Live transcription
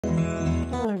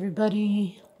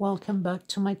everybody, welcome back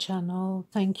to my channel.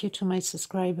 Thank you to my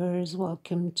subscribers.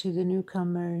 Welcome to the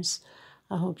newcomers.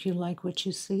 I hope you like what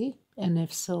you see, and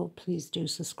if so, please do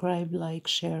subscribe, like,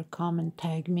 share, comment,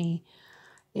 tag me.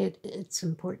 It's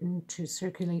important to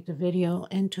circulate the video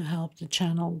and to help the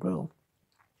channel grow.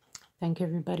 Thank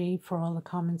everybody for all the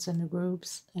comments in the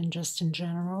groups and just in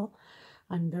general.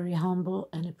 I'm very humble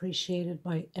and appreciated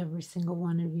by every single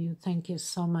one of you. Thank you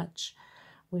so much.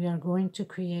 We are going to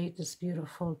create this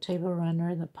beautiful table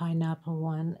runner, the pineapple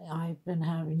one. I've been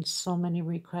having so many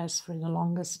requests for the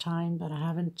longest time, but I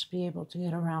haven't been able to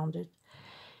get around it.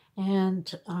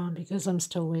 And because I'm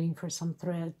still waiting for some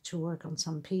thread to work on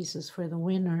some pieces for the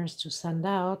winners to send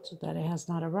out, that it has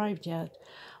not arrived yet,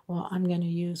 well, I'm going to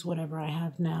use whatever I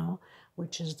have now,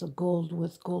 which is the gold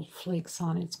with gold flakes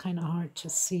on it. It's kind of hard to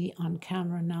see on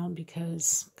camera now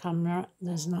because camera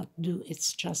does not do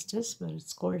its justice, but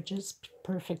it's gorgeous,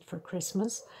 perfect for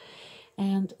Christmas.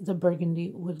 And the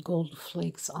burgundy with gold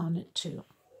flakes on it too.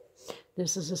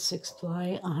 This is a 6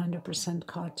 ply, 100%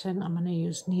 cotton. I'm going to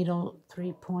use needle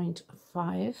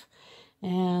 3.5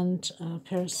 and a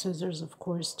pair of scissors, of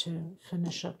course, to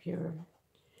finish up your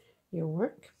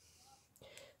work.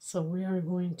 So we are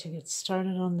going to get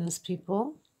started on this,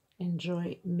 people.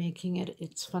 Enjoy making it.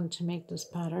 It's fun to make this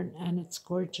pattern, and it's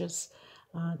gorgeous.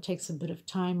 It takes a bit of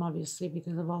time, obviously,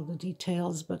 because of all the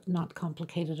details, but not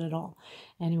complicated at all.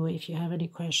 Anyway, if you have any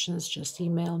questions, just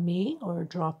email me or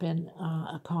drop in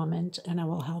a comment, and I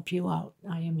will help you out.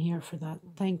 I am here for that.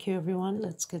 Thank you, everyone.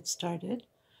 Let's get started.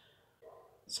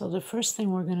 So the first thing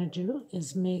we're going to do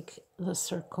is make the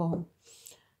circle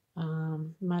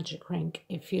magic ring.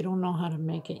 If you don't know how to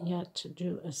make it yet,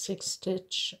 do a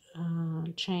 6-stitch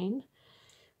chain,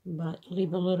 but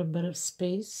leave a little bit of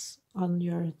space on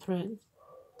your thread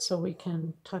so we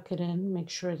can tuck it in, make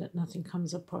sure that nothing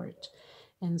comes apart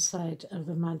inside of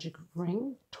the magic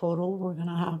ring. Total, we're going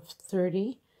to have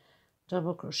 30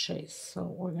 double crochets. So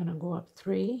we're going to go up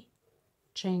 3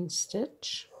 chain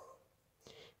stitch,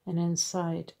 and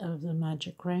inside of the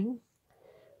magic ring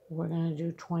we're going to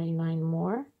do 29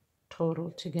 more.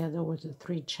 Total together with the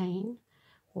 3 chain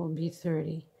will be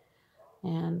 30,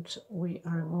 and we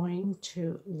are going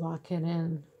to lock it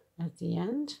in at the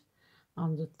end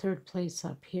on the 3rd place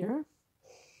up here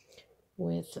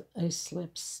with a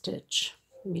slip stitch.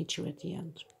 Meet you at the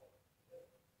end.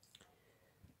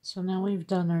 So now we've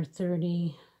done our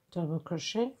 30 double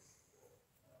crochet,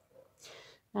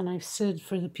 and I've said,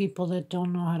 for the people that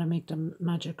don't know how to make the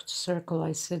magic circle,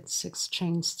 I said 6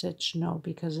 chain stitch. No,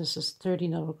 because this is 30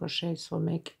 double crochet, so we'll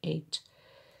make 8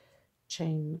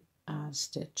 chain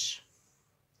stitch.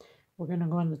 We're going to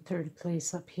go in the 3rd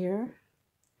place up here,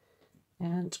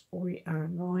 and we are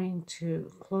going to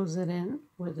close it in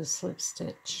with a slip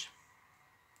stitch.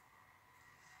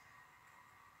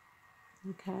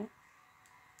 Okay.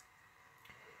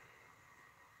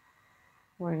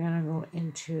 We're going to go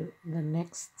into the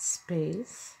next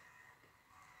space,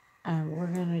 and we're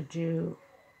going to do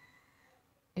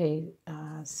a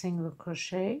single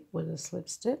crochet with a slip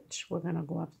stitch. We're going to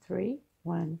go up 3,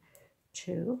 1,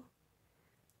 2,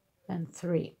 and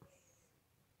 3.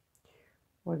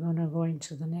 We're going to go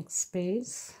into the next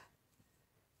space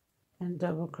and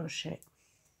double crochet.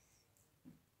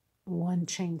 1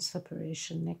 chain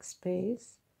separation, next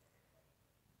space.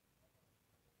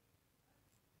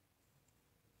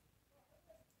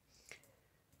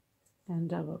 And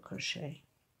double crochet.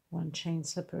 1 chain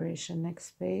separation, next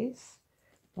space,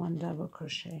 1 double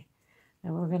crochet.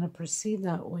 And we're going to proceed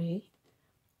that way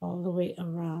all the way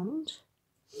around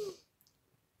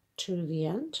to the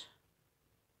end.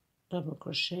 Double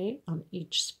crochet on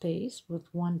each space with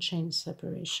 1 chain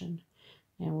separation.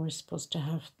 And we're supposed to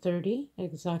have 30,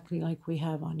 exactly like we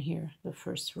have on here, the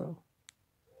first row.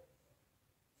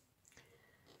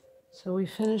 So we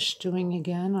finished doing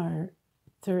again our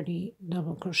 30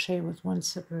 double crochet with 1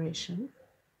 separation.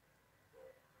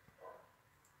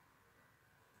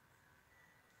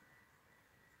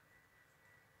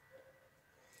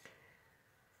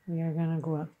 We are going to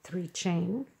go up 3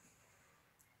 chain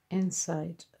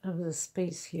inside of the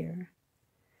space here.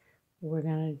 We're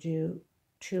going to do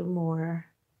 2 more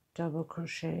double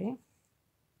crochet.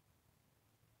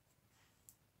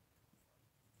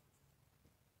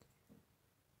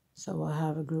 So we'll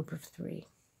have a group of 3.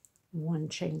 1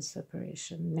 chain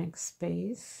separation, next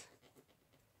space,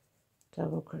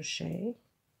 double crochet,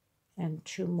 and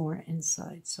 2 more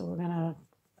inside. So we're going to have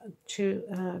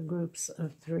 2 groups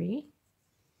of 3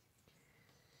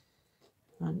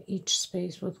 on each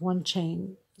space with 1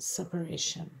 chain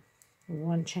separation.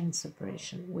 1 chain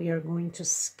separation. We are going to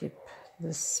skip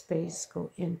this space,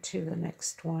 go into the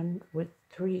next one with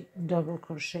 3 double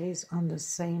crochets on the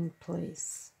same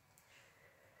place,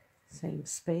 same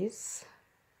space.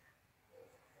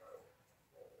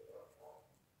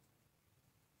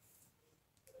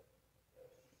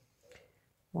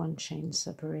 One chain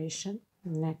separation,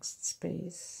 next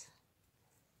space,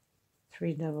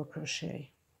 3 double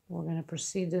crochet. We're going to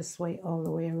proceed this way all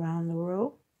the way around the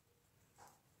row.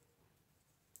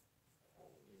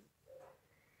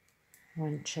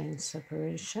 One chain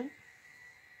separation.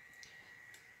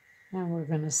 Now we're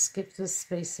going to skip this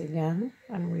space again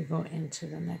and we go into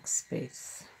the next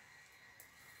space.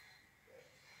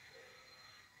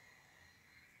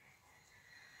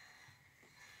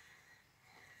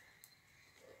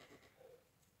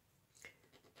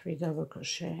 Three double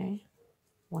crochet,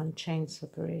 one chain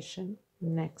separation,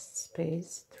 next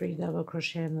space, 3 double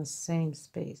crochet in the same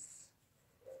space.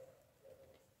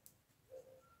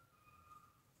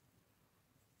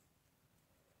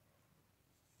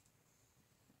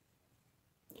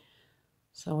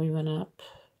 So we went up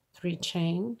 3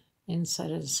 chain inside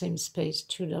of the same space,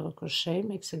 2 double crochet,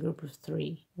 makes a group of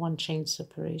 3, one chain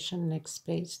separation, next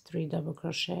space, 3 double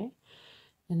crochet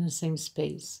in the same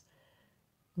space,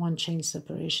 one chain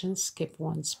separation, skip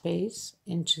one space,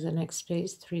 into the next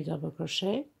space, 3 double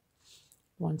crochet,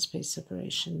 one space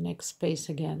separation, next space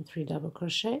again, 3 double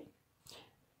crochet,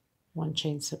 one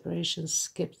chain separation,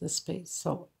 skip the space.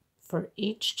 So for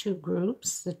each 2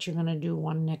 groups that you're going to do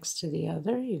one next to the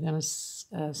other, you're going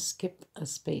to skip a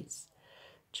space.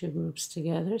 2 groups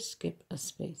together, skip a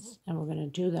space. And we're going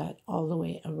to do that all the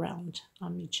way around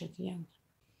on each at the end.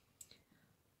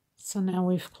 So now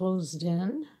we've closed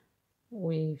in.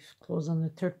 We've closed on the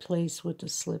 3rd place with the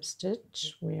slip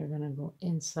stitch. We are going to go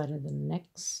inside of the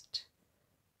next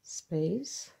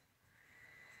space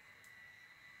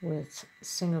with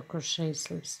single crochet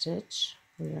slip stitch.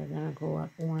 We are going to go up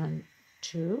 1,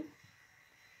 2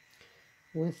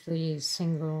 with the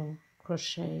single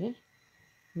crochet,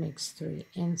 makes 3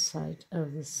 inside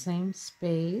of the same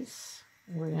space.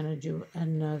 We're going to do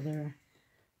another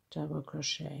double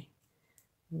crochet,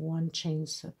 one chain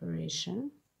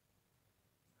separation,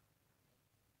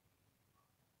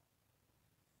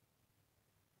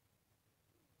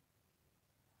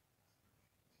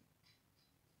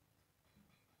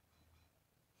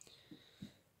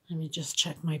 let me just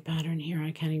check my pattern here.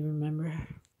 I can't even remember.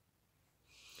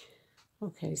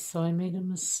 Okay, so I made a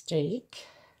mistake.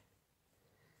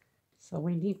 So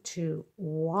we need to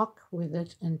walk with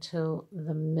it until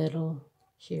the middle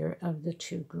here of the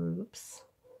 2 groups.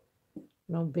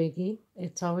 No biggie.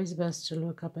 It's always best to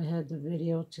look up ahead the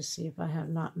video to see if I have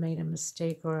not made a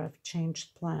mistake or I've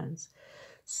changed plans.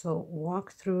 So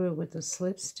walk through it with a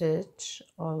slip stitch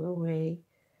all the way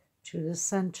to the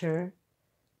center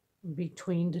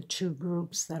between the 2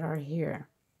 groups that are here.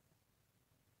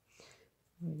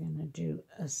 We're going to do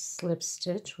a slip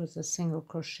stitch with a single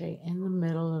crochet in the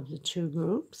middle of the 2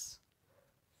 groups.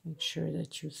 Make sure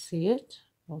that you see it,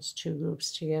 those 2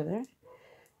 groups together.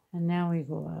 And now we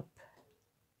go up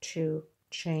 2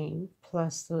 chain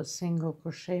plus the single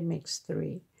crochet makes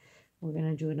 3. We're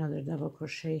going to do another double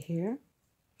crochet here,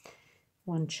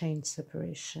 one chain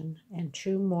separation, and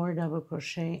 2 more double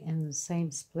crochet in the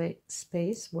same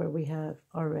space where we have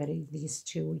already these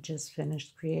 2 we just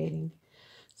finished creating.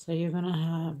 So you're going to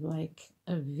have like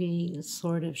a V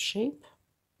sort of shape.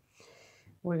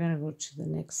 We're going to go to the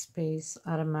next space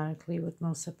automatically with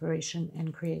no separation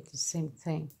and create the same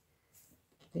thing.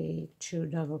 The 2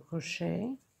 double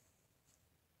crochet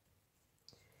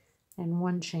and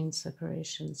one chain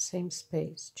separation, same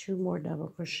space, 2 more double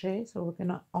crochet. So we're going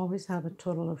to always have a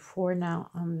total of 4 now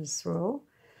on this row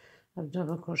of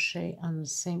double crochet on the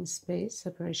same space,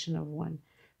 separation of 1.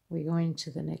 We go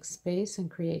into the next space and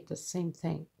create the same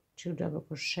thing, 2 double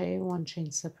crochet, one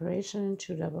chain separation, and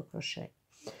 2 double crochet.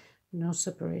 No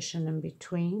separation in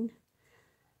between,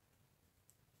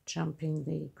 jumping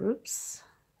the groups.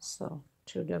 So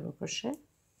 2 double crochet,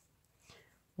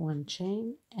 one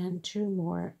chain, and 2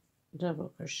 more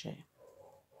double crochet.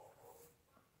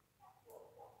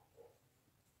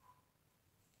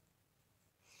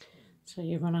 So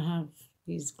you're going to have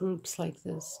these groups like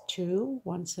this, 2,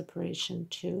 1 separation,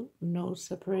 2, no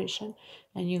separation,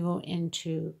 and you go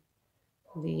into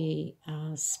the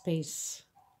space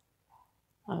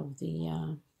of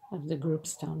the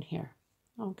groups down here.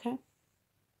 Okay.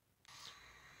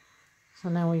 So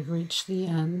now we've reached the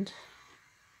end.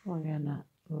 We're gonna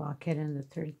lock it in the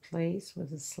 3rd place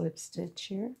with a slip stitch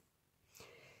here,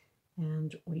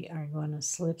 and we are going to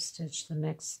slip stitch the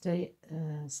next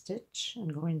stitch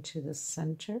and go into the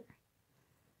center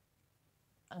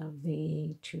of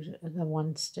the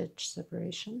 1 stitch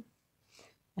separation,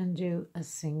 and do a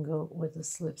single with a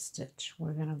slip stitch.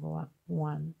 We're going to go up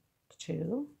 1,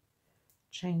 2,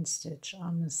 chain stitch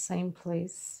on the same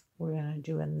place. We're going to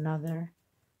do another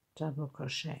double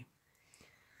crochet,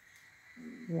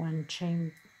 1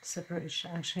 chain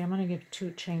separation. Actually, I'm going to give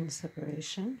 2 chain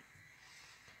separation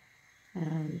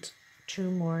and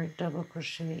 2 more double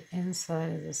crochet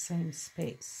inside of the same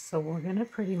space. So we're going to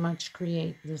pretty much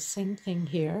create the same thing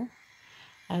here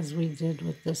as we did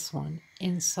with this one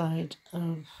inside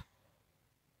of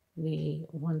the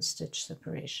 1 stitch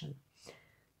separation.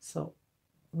 So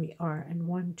we are in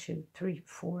 1, 2, 3,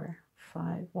 4,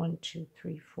 5, 1, 2,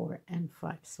 3, 4, and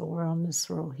 5. So we're on this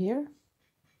row here,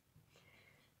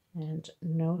 and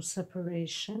no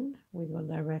separation. We go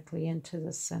directly into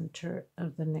the center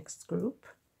of the next group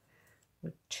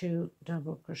with 2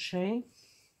 double crochet,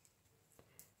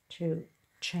 2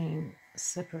 chain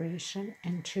separation,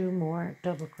 and 2 more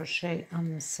double crochet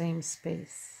on the same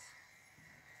space.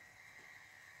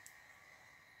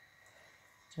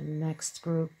 The next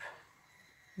group,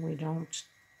 we don't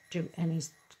do any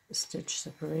stitch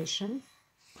separation,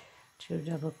 2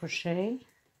 double crochet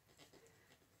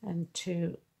and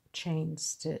 2 chain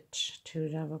stitch, 2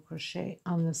 double crochet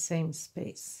on the same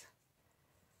space.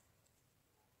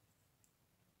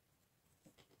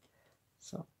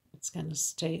 So it's going to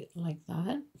stay like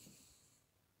that.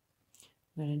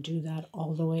 I'm going to do that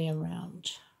all the way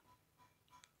around.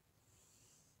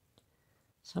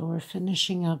 So we're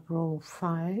finishing up row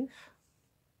 5,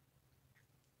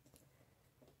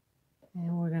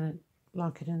 and we're going to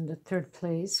lock it in the 3rd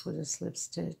place with a slip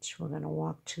stitch. We're going to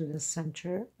walk to the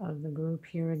center of the group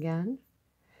here again,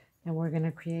 and we're going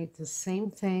to create the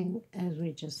same thing as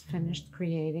we just finished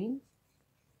creating.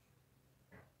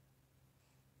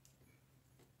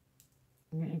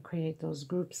 I'm going to create those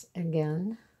groups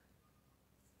again.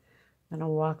 I'm going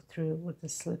to walk through with the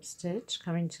slip stitch,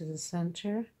 coming to the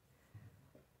center,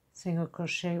 single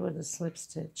crochet with a slip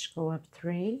stitch, go up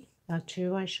 3,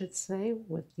 2 I should say,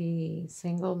 with the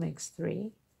single makes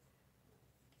 3,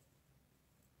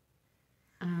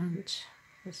 and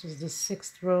this is the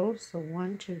 6th row, so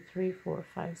 1, 2, 3, 4,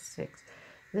 5, 6.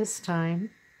 This time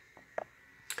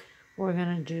we're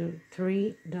going to do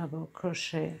 3 double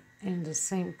crochet in the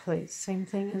same place, same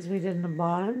thing as we did in the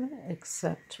bottom,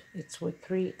 except it's with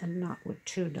 3 and not with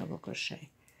 2 double crochet.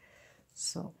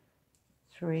 So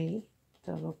 3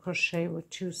 double crochet with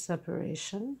 2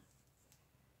 separation,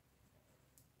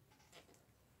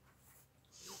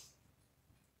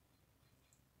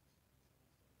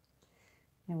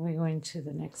 and we're going to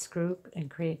the next group and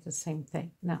create the same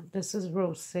thing. Now this is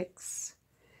row 6,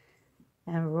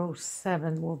 and row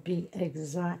 7 will be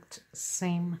exact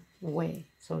same way,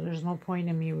 so there's no point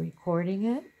in me recording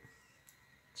it.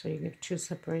 So you give 2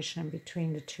 separation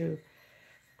between the 2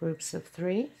 groups of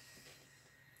 3,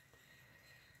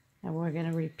 and we're going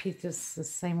to repeat this the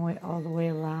same way all the way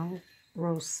around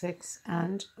row 6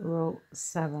 and row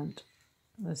 7,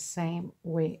 the same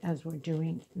way as we're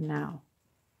doing now.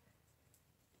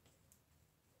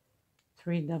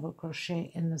 3 double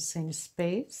crochet in the same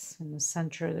space in the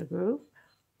center of the group,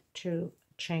 2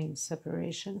 chain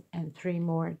separation, and 3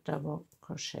 more double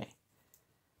crochet.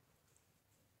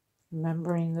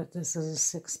 Remembering that this is a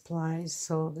 6 ply,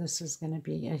 so this is going to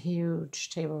be a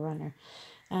huge table runner.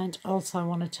 And also I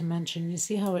wanted to mention, you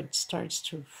see how it starts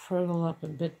to furl up a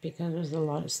bit because there's a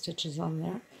lot of stitches on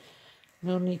there.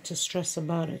 No need to stress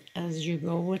about it. As you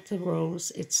go with the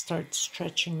rows, it starts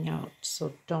stretching out,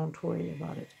 so don't worry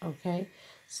about it, okay?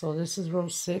 So this is row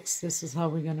 6. This is how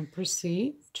we're going to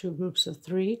proceed. 2 groups of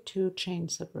 3, 2 chain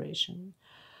separation.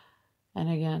 And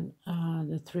again,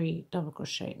 the 3 double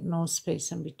crochet, no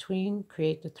space in between.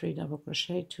 Create the 3 double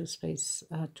crochet, 2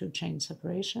 chain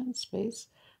separation, space,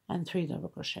 and 3 double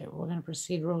crochet. We're going to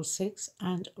proceed row 6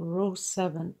 and row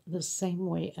 7 the same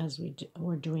way as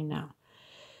we're doing now.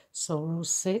 So row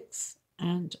 6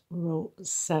 and row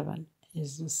 7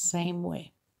 is the same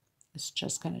way. It's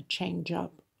just going to change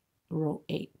up row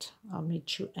 8. I'll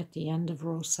meet you at the end of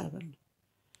row 7.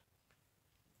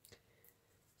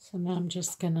 So now I'm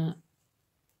just going to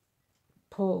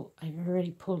pull. I've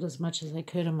already pulled as much as I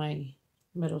could on my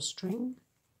middle string,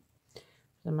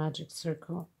 the magic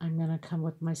circle. I'm going to come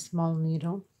with my small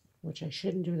needle, which I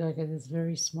shouldn't do that because it's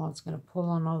very small. It's going to pull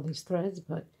on all these threads,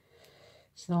 but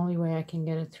it's the only way I can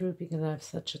get it through because I have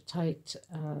such a tight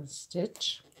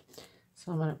stitch.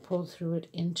 So I'm going to pull through it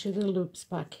into the loops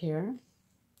back here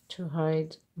to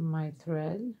hide my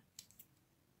thread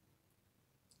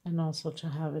and also to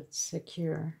have it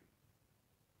secure.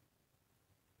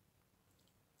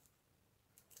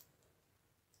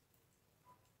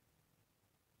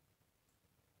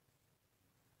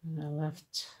 And I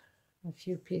left a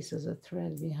few pieces of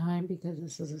thread behind because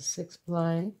this is a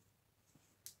 6-ply.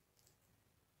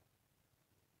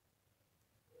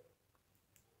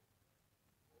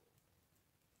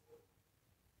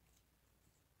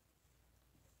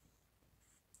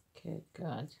 Okay,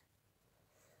 good.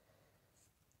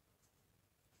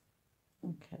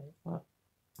 Okay, well,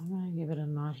 I'm going to give it a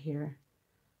knot here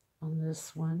on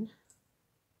this one,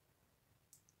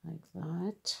 like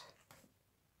that.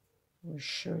 We're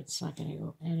sure it's not going to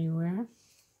go anywhere.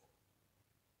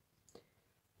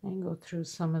 And go through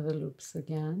some of the loops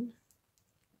again.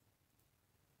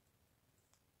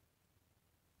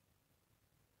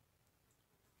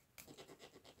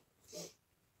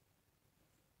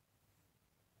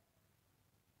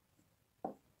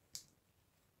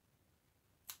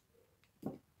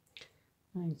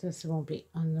 Like this, it won't be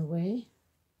on the way,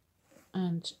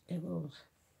 and it will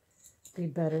be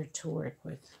better to work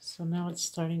with. So now it's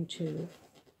starting to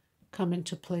come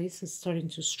into place. It's starting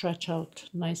to stretch out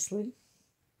nicely.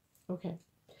 Okay,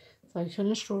 so I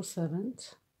finished row 7.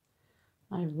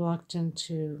 I've locked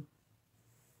into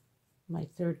my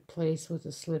 3rd place with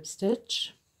a slip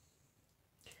stitch.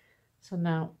 So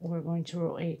now we're going to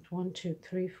row 8. 1, 2,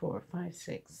 3, 4, 5,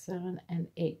 6, 7, and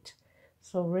 8.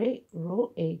 So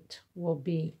row 8 will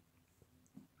be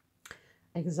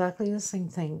exactly the same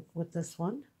thing with this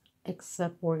one,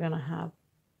 except we're going to have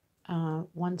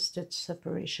 1 stitch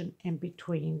separation in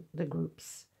between the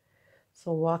groups.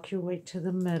 So walk your way to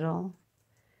the middle,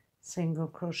 single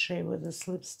crochet with a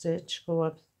slip stitch, go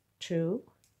up 2,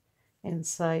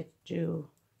 inside do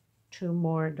 2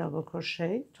 more double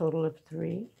crochet, total of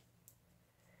 3,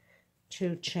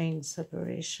 2 chain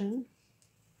separation,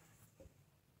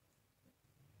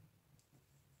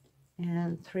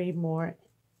 and 3 more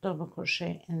double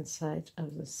crochet inside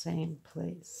of the same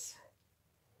place,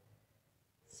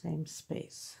 same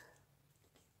space.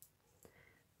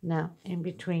 Now in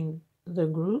between the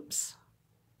groups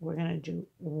we're going to do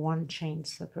 1 chain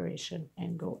separation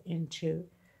and go into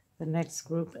the next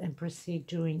group and proceed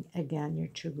doing again your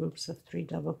 2 groups of 3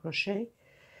 double crochet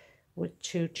with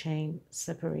 2 chain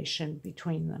separation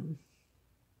between them.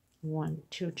 1,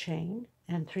 2 chain,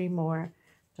 and 3 more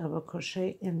double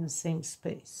crochet in the same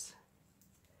space.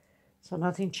 So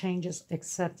nothing changes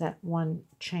except that 1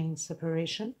 chain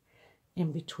separation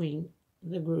in between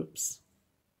the groups.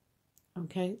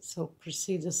 Okay, so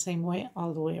proceed the same way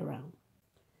all the way around.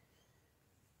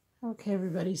 Okay,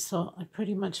 everybody, so I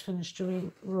pretty much finished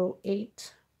doing row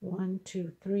 8. 1,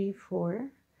 2, 3, 4,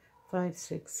 5,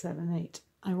 6, 7, 8.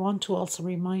 I want to also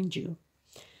remind you,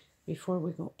 before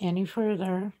we go any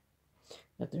further,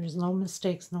 that there's no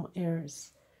mistakes, no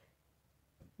errors.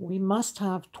 We must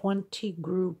have 20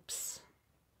 groups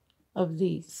of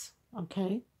these,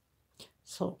 okay?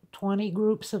 So 20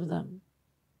 groups of them.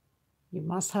 You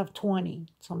must have 20.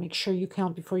 So make sure you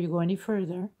count before you go any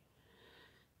further,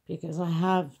 because I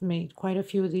have made quite a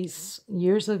few of these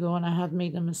years ago, and I have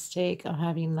made the mistake of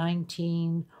having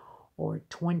 19 or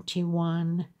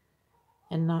 21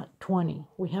 and not 20.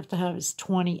 We have to have is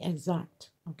 20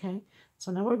 exact, okay?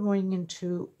 So now we're going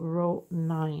into row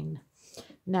 9.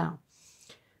 Now,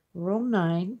 row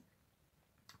 9,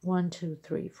 1, 2,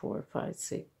 3, 4, 5,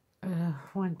 6,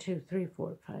 1, 2, 3,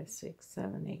 4, 5, 6,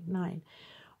 7, 8, 9.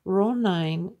 Row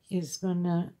 9 is going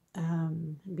to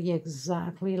be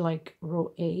exactly like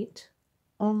row 8,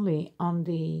 only on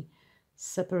the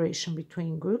separation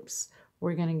between groups,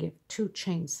 we're going to give 2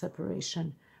 chain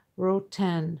separation. Row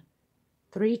 10,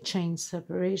 3 chain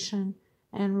separation,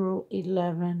 and row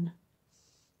 11,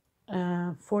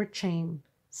 4 chain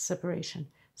separation.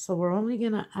 So we're only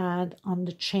going to add on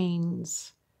the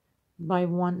chains by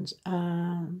 1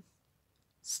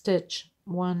 stitch,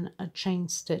 a chain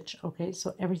stitch. Okay,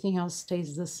 so everything else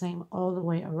stays the same all the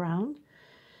way around.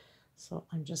 So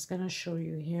I'm just going to show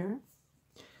you here.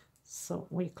 So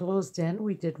we closed in,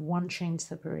 we did 1 chain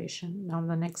separation. Now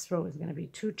the next row is going to be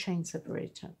 2 chain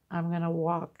separation. I'm going to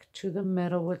walk to the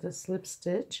middle with a slip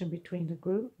stitch in between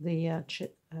the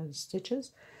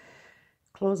stitches,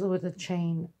 close it with a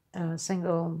chain,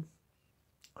 single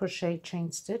crochet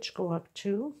chain stitch, go up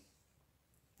 2,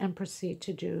 and proceed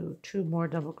to do 2 more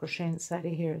double crochet inside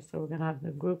of here. So we're going to have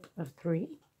the group of 3,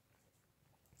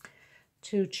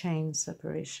 2 chain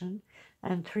separation,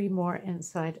 and 3 more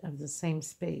inside of the same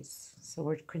space. So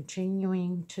we're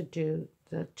continuing to do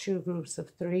the 2 groups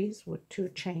of 3s with 2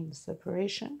 chain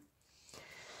separation.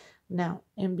 Now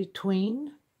in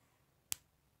between,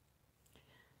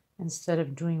 instead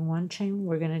of doing 1 chain,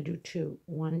 we're going to do 2.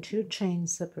 1, 2 chain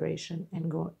separation and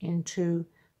go into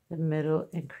the middle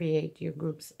and create your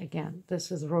groups again.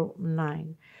 This is row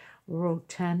 9. Row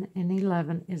 10 and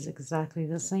 11 is exactly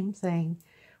the same thing.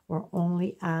 we're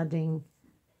only adding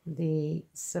the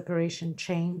separation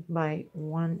chain by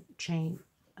 1 chain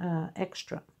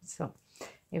extra. So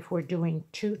if we're doing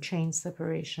 2 chain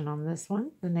separation on this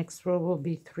one, the next row will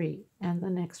be 3 and the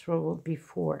next row will be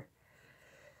 4.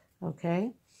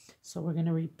 Okay, so we're going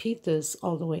to repeat this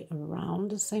all the way around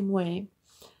the same way.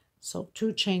 So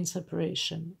 2 chain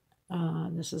separation,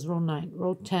 this is row 9,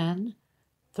 row 10,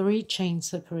 3 chain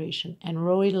separation, and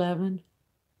row 11,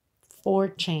 4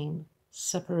 chain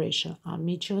separation. I'll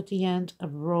meet you at the end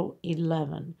of row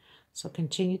 11. So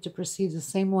continue to proceed the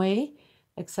same way,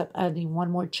 except adding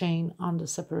 1 more chain on the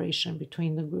separation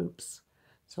between the groups.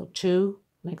 So 2,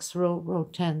 next row, row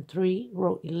 10, 3,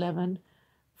 row 11,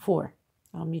 4.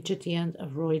 I'll meet you at the end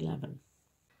of row 11.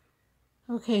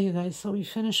 Okay, you guys, so we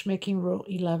finished making row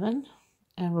 11,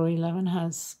 and row 11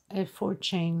 has a 4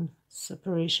 chain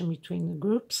separation between the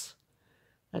groups.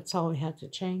 That's all we had to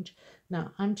change.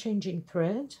 Now I'm changing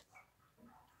thread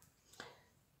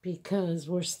because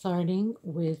we're starting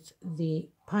with the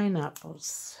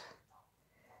pineapples.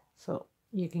 So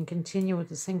you can continue with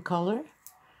the same color,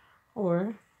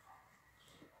 or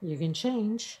you can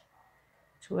change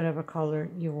to whatever color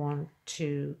you want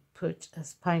to put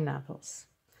as pineapples.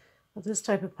 With this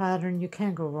type of pattern, you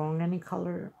can't go wrong. Any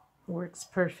color works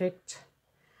perfect,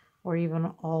 or even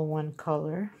all one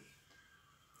color.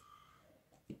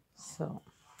 So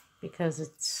because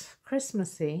it's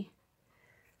Christmassy,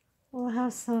 we'll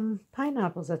have some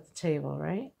pineapples at the table,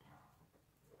 right?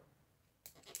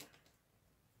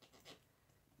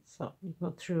 So you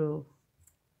go through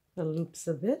the loops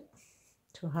a bit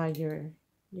to hide your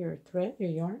thread,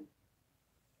 your yarn,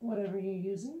 whatever you're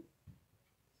using.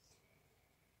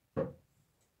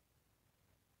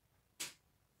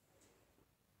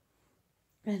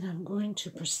 And I'm going to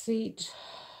proceed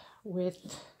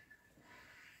with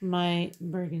my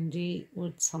burgundy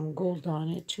with some gold on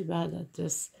it. Too bad that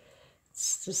it's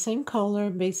the same color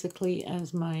basically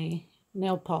as my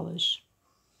nail polish.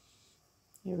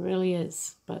 It really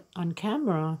is, but on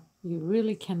camera you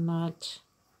really cannot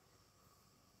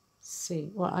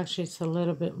see. Well, actually it's a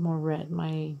little bit more red.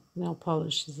 My nail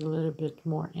polish is a little bit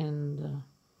more in the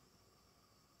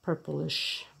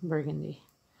purplish burgundy.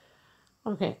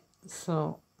 Okay,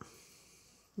 so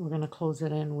we're going to close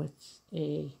it in with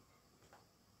a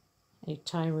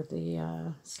tie with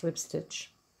the slip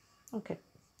stitch. Okay,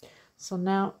 so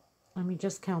now let me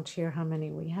just count here how many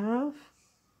we have.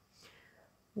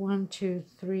 1, 2,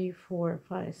 3, 4,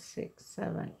 5, 6,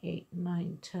 7, 8,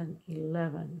 9, 10,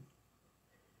 11.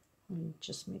 Let me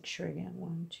just make sure again.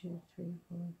 1, 2, 3,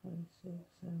 4, 5, 6,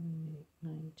 7, 8,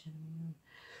 9, 10, 11.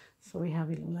 So we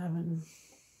have 11.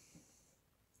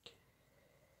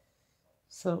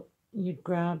 So you'd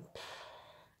grab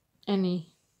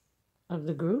any of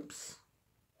the groups,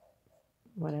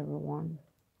 whatever one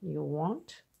you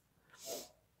want.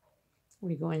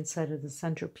 We go inside of the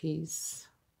centerpiece,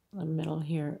 the middle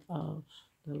here of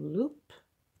the loop,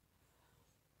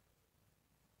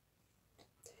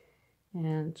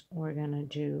 and we're going to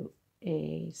do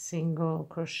a single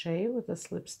crochet with a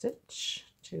slip stitch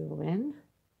to go in,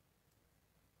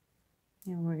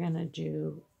 and we're going to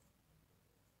do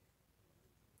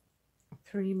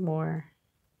 3 more.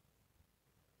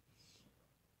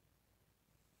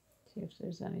 See if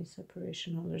there's any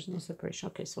separation. No, there's no separation.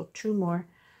 Okay, so 2 more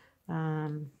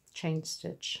chain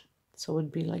stitch. So it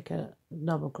would be like a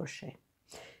double crochet.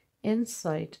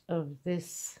 Inside of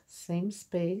this same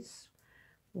space,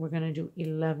 we're going to do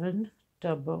 11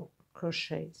 double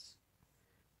crochets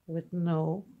with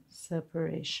no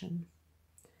separation.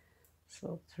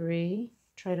 So 3,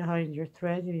 try to hide your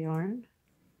thread, your yarn.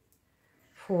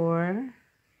 4,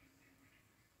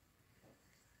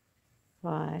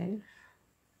 5,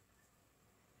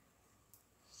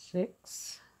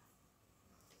 6,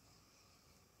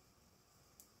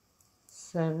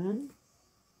 7,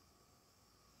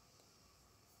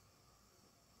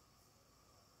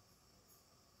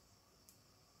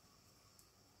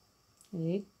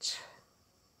 8,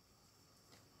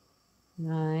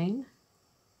 9,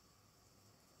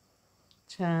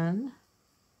 10,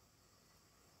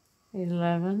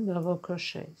 11 double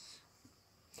crochets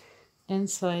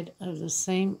inside of the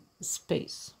same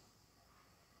space.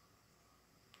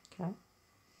 Okay.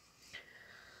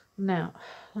 Now,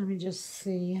 let me just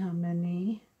see how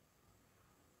many.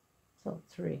 So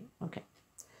 3. Okay.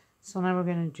 So now we're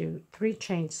going to do 3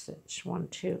 chain stitch. 1,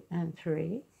 2, and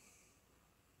 3.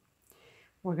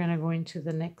 We're going to go into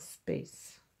the next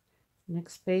space.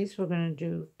 Next space, we're going to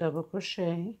do double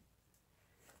crochet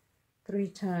 3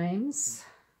 times.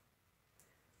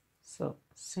 So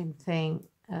same thing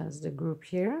as the group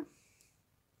here.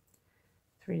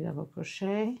 3 double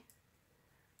crochet.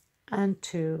 and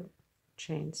 2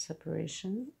 chain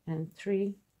separation and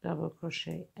 3 double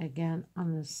crochet again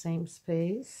on the same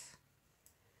space.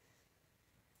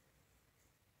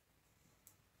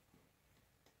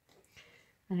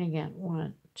 And again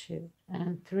 1, 2,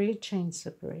 and 3 chain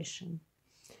separation.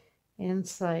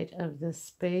 Inside of this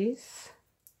space,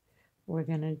 we're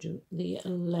going to do the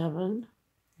 11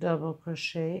 double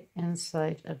crochet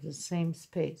inside of the same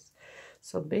space.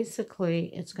 So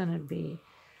basically it's going to be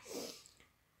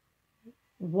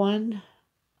one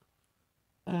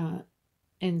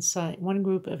inside one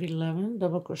group of 11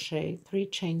 double crochet, 3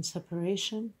 chain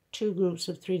separation, 2 groups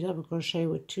of 3 double crochet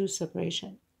with 2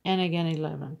 separation, and again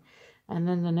 11. And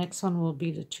then the next one will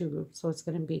be the 2 groups. So it's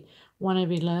going to be 1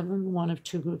 of 11, 1 of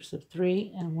 2 groups of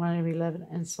 3, and 1 of 11,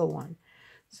 and so on.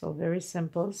 So very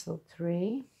simple. So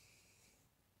 3,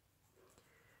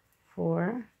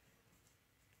 4,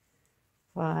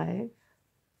 5,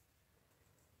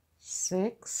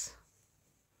 6,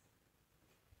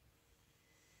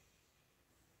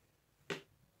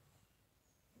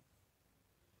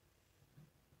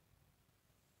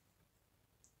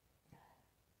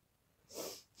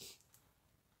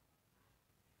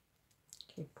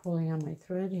 'Keep pulling on my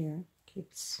thread here.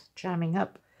 Keeps jamming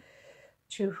up.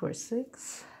 2, 4,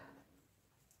 6,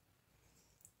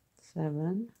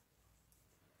 7,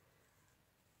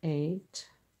 8,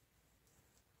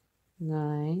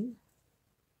 9,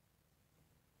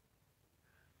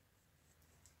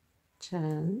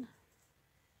 10,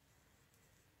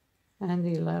 and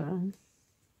 11.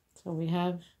 So we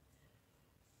have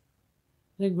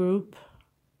the group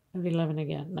of 11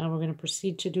 again. Now we're going to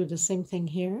proceed to do the same thing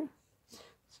here.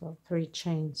 So 3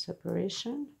 chain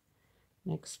separation.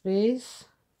 Next space,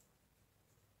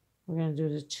 we're going to do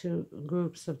the 2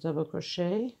 groups of double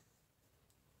crochet.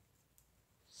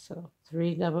 So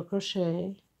 3 double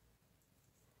crochet,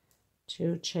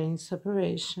 2 chain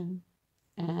separation,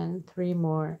 and 3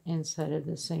 more inside of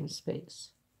the same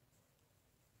space.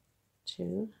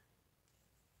 2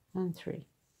 and 3.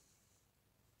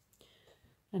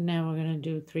 And now we're going to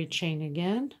do 3 chain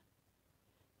again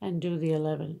and do the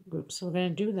 11 groups. So we're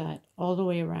going to do that all the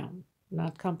way around,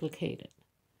 not complicated.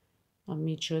 I'll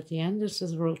meet you at the end. This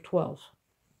is row 12.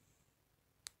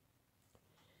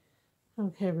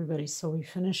 Okay, everybody, so we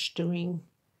finished doing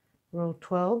row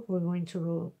 12. We're going to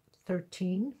row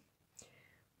 13.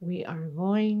 We are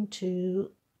going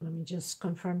to, let me just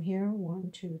confirm here,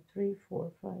 1, 2, 3,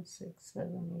 4, 5, 6,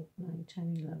 7, 8, 9,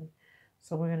 10, 11.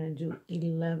 So we're going to do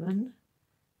 11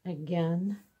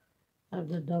 again of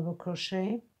the double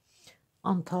crochet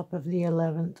on top of the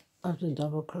 11th of the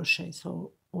double crochet.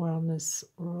 So we're on this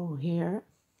row here.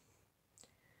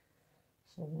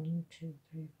 So 1, 2,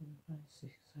 3, 4, 5,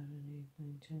 6, 7, 8,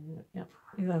 9, 10, 11. Yep,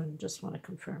 11. Just want to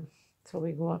confirm. So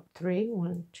we go up 3,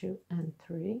 1, 2, and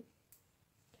 3.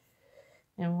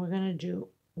 And we're going to do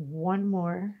one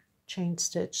more chain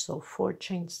stitch. So 4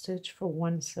 chain stitch for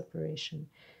 1 separation.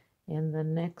 In the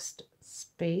next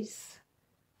space,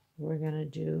 we're going to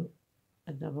do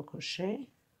a double crochet,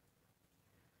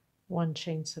 1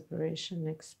 chain separation,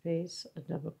 next space, a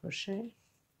double crochet.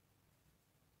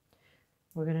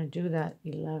 We're going to do that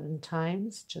 11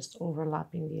 times, just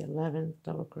overlapping the 11th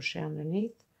double crochet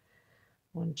underneath,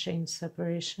 1 chain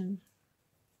separation,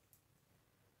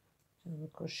 double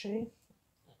crochet.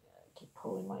 I keep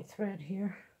pulling my thread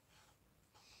here.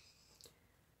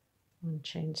 1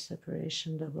 chain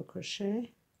separation, double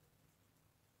crochet,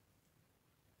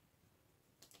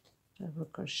 double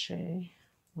crochet,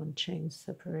 1 chain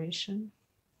separation,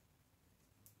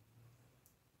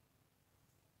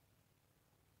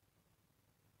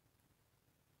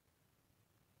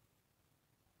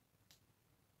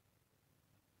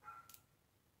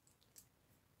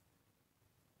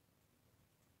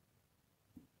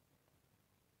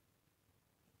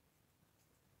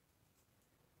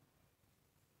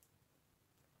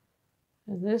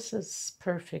 and this is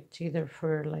perfect either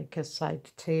for like a side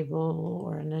table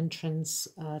or an entrance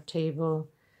table,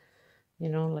 you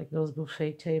know, like those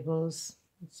buffet tables.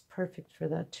 It's perfect for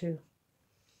that too,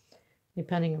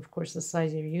 depending of course the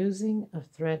size you're using of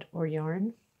thread or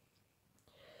yarn.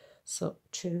 So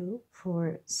 2,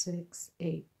 4, 6,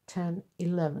 8, 10,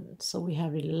 11. So we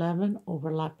have 11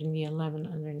 overlapping the 11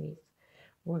 underneath.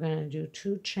 We're going to do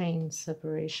 2 chain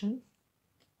separation,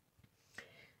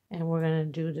 and we're going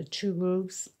to do the 2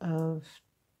 groups of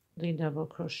the double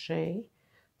crochet.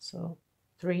 So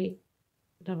 3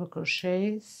 double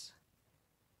crochets,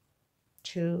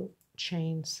 2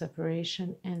 chain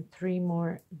separation, and 3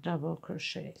 more double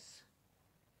crochets.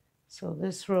 So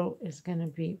this row is going to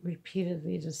be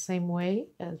repeatedly the same way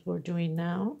as we're doing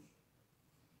now.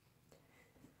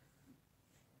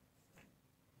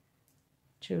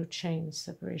 2 chain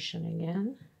separation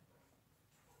again,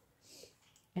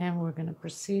 and we're going to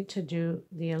proceed to do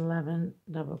the 11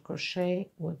 double crochet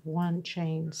with 1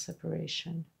 chain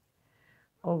separation,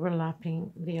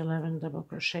 overlapping the 11 double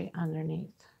crochet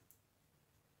underneath.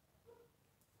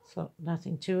 So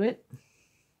nothing to it.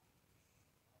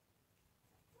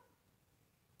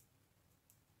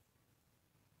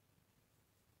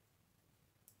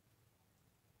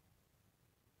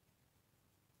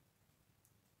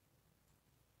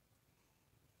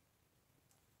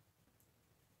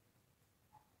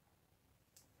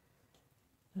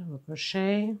 Double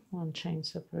crochet, 1 chain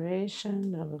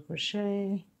separation, double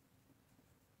crochet,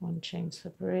 1 chain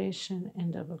separation,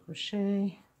 and double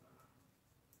crochet,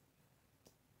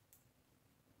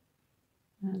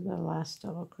 and the last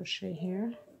double crochet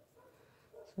here.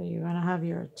 So you're going to have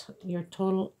your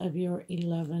total of your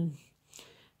 11,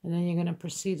 and then you're going to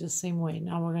proceed the same way.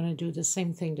 Now we're going to do the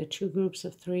same thing, the 2 groups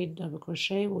of 3 double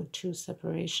crochet with 2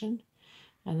 separation,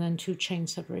 and then 2 chain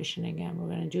separation again. We're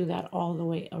going to do that all the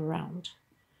way around.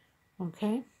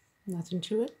 Okay, nothing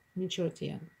to it. Meet you at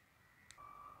the end.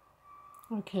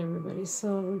 Okay, everybody,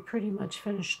 so we pretty much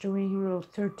finished doing row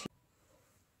 13.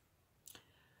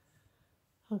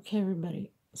 Okay,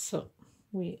 everybody, so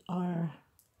we are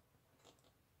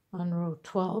on row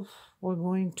 12. We're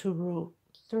going to row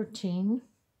 13.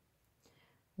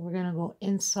 We're going to go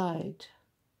inside.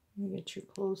 Let me get you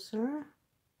closer.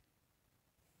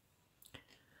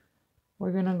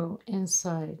 We're going to go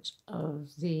inside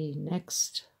of the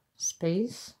next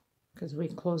space because we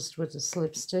closed with a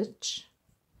slip stitch.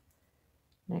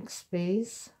 Next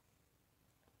space,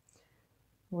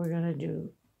 we're going to do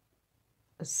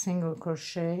a single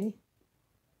crochet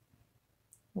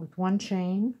with 1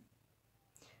 chain,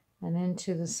 and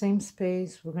into the same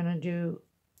space we're going to do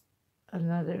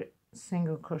another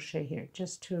single crochet here,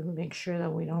 just to make sure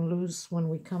that we don't lose when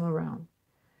we come around.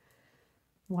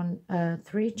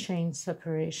 3 chain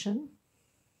separation.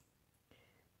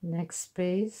 Next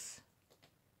space,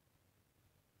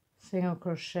 single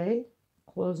crochet,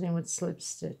 closing with slip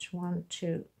stitch. 1,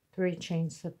 2, 3 chain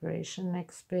separation.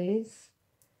 Next space,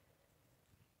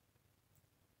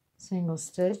 single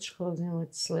stitch, closing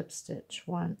with slip stitch.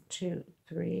 1, 2,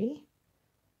 3,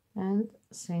 and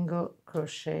single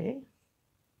crochet.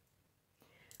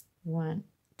 1,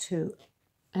 2,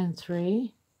 and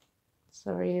 3.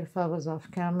 Sorry if I was off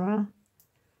camera,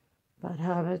 bad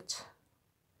habit.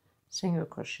 Single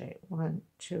crochet. 1,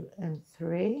 2, and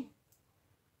 3.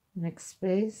 Next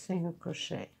space, single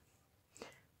crochet.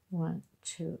 1,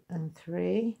 2, and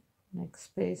 3. Next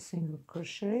space, single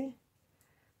crochet.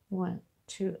 1,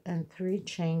 2, and 3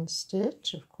 chain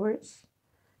stitch, of course.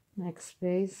 Next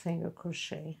space, single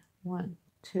crochet. 1,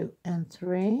 2, and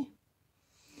 3.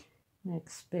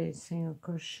 Next space, single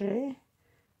crochet,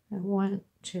 and 1,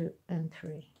 2, and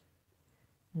 3.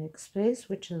 Next space,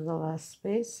 which is the last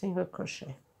space, single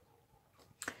crochet.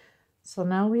 So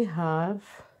now we have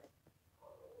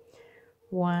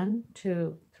 1,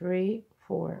 2, 3,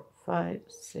 4, 5,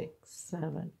 6,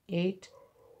 7, 8,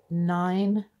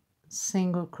 9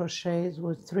 single crochets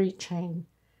with 3 chain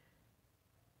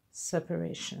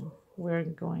separation. We're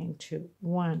going to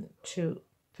 1, 2,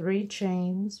 3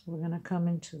 chains. We're going to come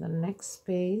into the next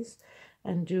space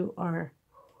and do our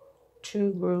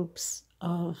 2 groups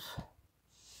of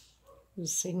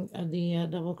the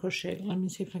double crochet. Let me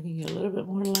see if I can get a little bit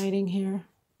more lighting here.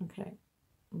 Okay,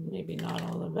 maybe not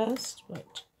all the best,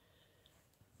 but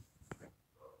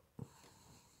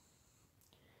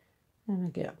and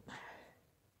again,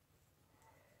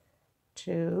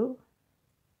 2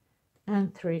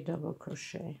 and 3 double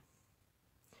crochet,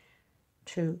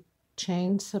 2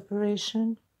 chain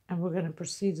separation, and we're going to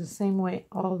proceed the same way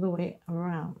all the way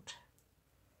around.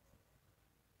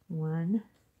 1,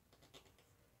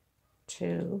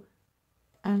 2,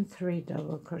 and 3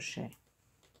 double crochet,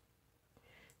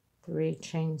 3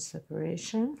 chain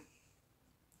separation,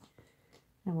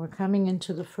 and we're coming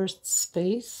into the first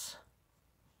space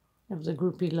of the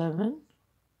group 11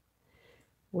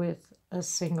 with a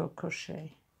single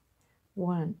crochet.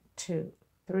 1, 2,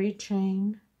 3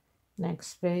 chain, next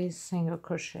space, single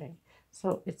crochet.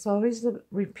 So it's always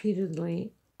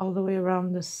repeatedly all the way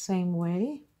around the same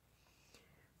way.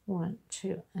 1,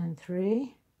 2, and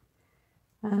 3,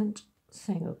 and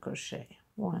single crochet.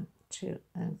 1, 2,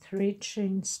 and 3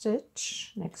 chain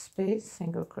stitch, next space,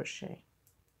 single crochet.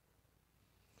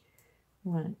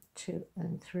 1, 2,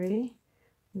 and 3,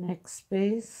 next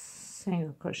space,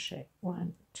 single crochet.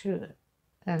 1, 2,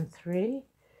 and 3,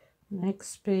 next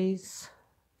space,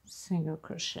 single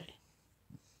crochet.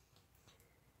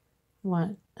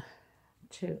 1,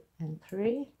 2, and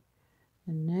 3,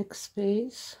 the next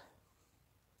space,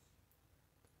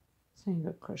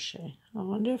 single crochet. I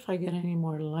wonder if I get any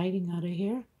more lighting out of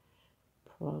here.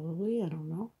 Probably, I don't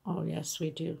know. Oh yes,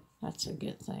 we do. That's a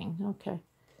good thing. Okay.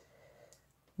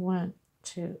 1,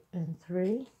 2, and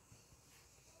 3.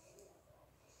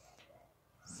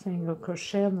 Single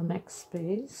crochet on the next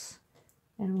space,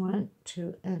 and 1,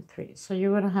 2, and 3. So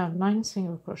you're going to have 9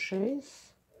 single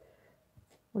crochets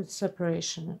with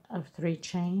separation of 3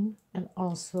 chain, and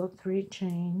also 3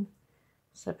 chain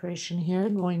separation here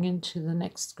going into the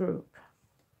next group.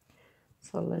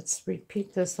 So let's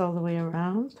repeat this all the way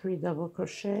around. 3 double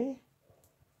crochet,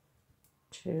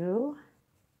 2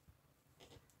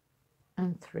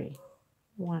 and 3.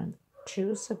 1,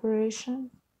 2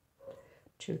 separation,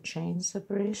 2 chain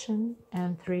separation,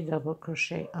 and 3 double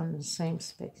crochet on the same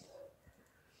space.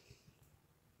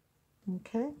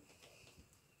 Okay,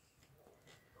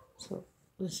 so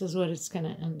this is what it's going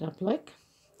to end up like,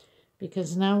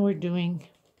 because now we're doing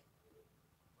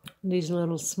these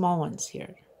little small ones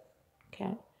here.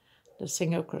 Okay, the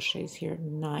single crochets here,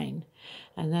 9,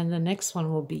 and then the next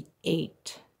one will be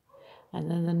 8, and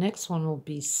then the next one will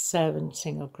be 7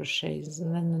 single crochets,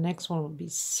 and then the next one will be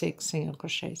 6 single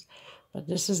crochets. But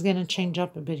this is going to change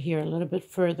up a bit here, a little bit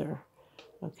further.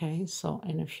 Okay, so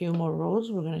in a few more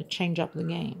rows we're going to change up the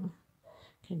game.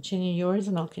 Continue yours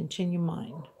and I'll continue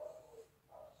mine.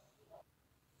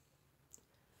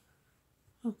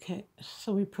 Okay,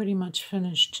 so we pretty much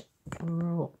finished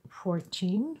row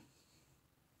 14.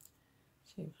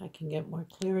 See if I can get more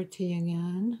clarity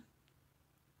again.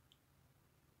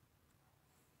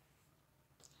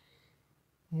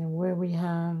 And where we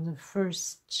have the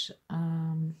first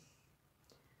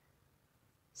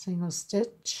single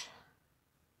stitch,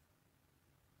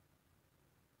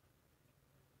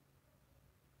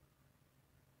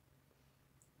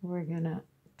 we're gonna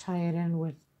tie it in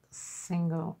with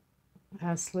single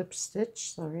slip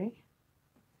stitch, sorry,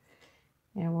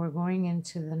 and we're going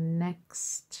into the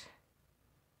next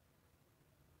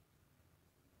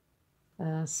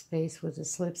space with a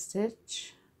slip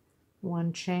stitch,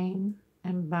 1 chain,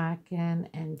 and back in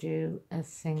and do a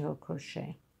single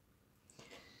crochet,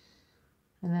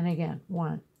 and then again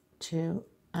 1, 2,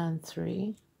 and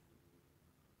 3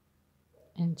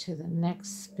 into the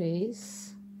next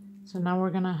space. So now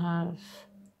we're gonna have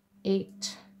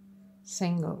 8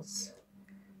 singles,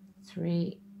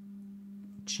 3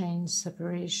 chain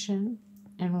separation,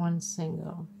 and 1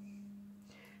 single.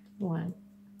 1,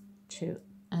 2,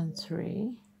 and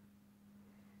 3.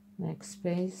 Next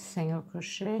space, single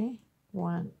crochet,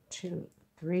 1, 2,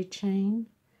 3 chain.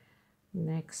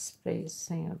 Next space,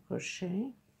 single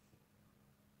crochet,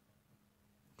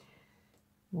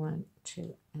 1,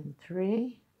 2, and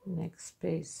 3. Next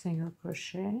space, single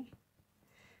crochet,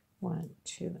 1,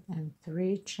 2, and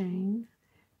 3 chain.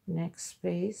 Next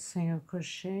space, single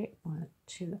crochet, 1,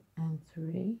 2, and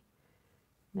 3.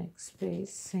 Next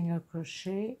space, single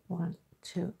crochet, 1,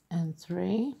 2, and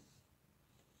 3.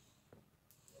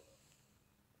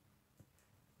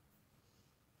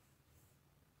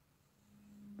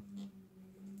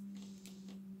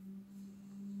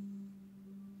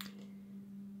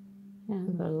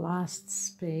 And the last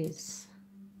space,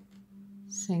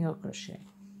 single crochet.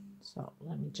 So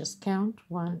let me just count.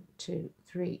 1, 2,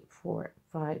 3, 4,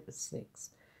 5, 6,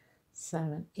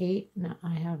 7, 8. Now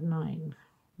I have 9.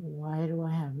 Why do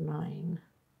I have 9?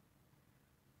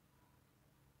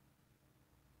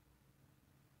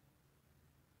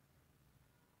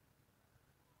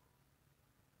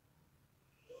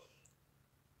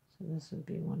 So this would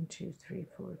be 1, 2, 3,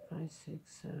 4, 5,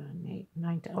 6, 7, 8,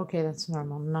 9, 10. Okay, that's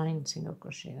normal. 9 single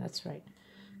crochet. That's right.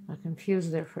 I got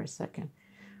confused there for a second.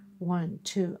 1,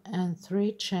 2, and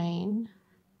 3 chain,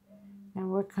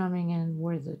 and we're coming in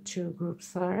where the 2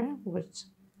 groups are with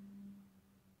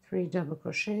 3 double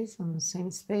crochets on the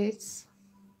same space.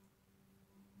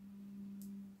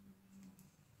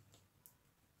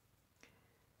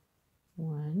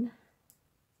 One,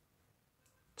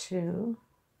 2,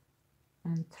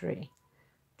 and 3.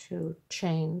 2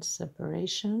 chain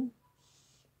separation,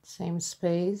 same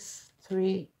space,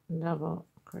 3 double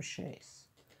crochets.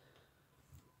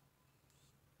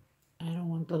 I don't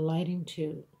want the lighting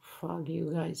to fog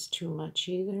you guys too much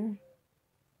either.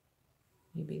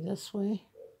 Maybe this way.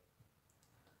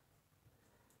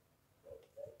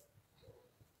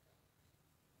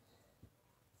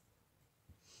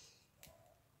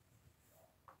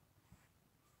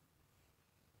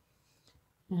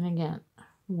 And again,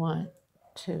 1,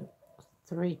 2,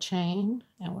 3 chain,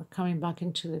 and we're coming back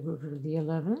into the group of the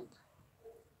 11th.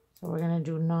 So we're going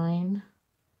to do 9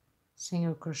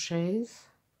 single crochets.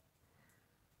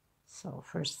 So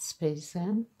first space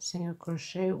in, single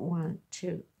crochet, 1,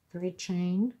 2, 3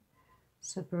 chain,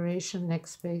 separation,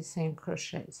 next space, same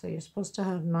crochet. So you're supposed to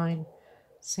have 9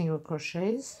 single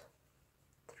crochets.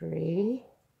 3,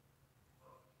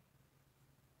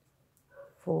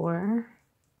 4,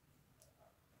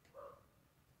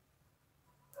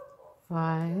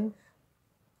 5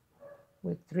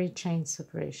 with 3 chain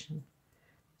separation,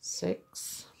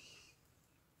 6,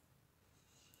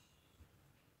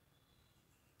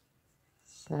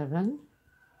 7,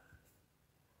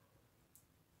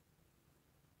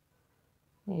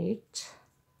 8,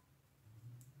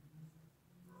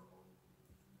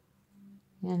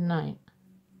 and 9.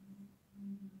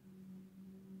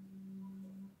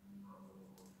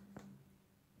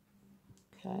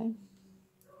 Okay,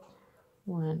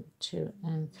 1, 2,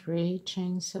 and 3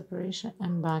 chain separation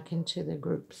and back into the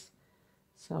groups.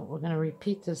 So we're going to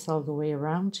repeat this all the way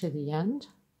around to the end.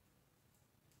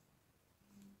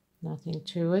 Nothing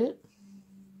to it.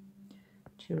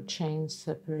 2 chain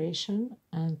separation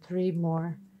and 3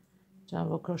 more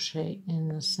double crochet in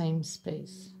the same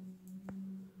space.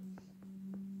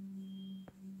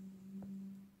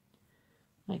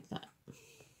 Like that.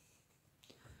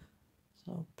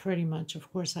 So pretty much,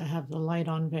 of course, I have the light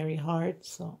on very hard,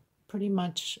 so pretty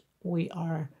much we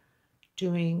are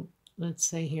doing, let's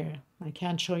say here, I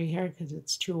can't show you here because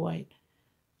it's too white.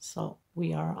 So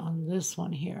we are on this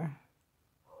one here.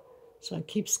 So it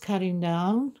keeps cutting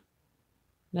down.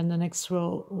 Then the next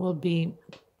row will be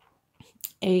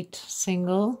 8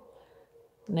 single,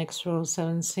 next row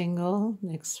 7 single,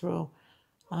 next row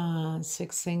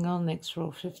 6 single, next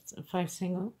row 5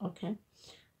 single. Okay,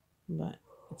 but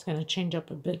it's going to change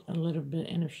up a little bit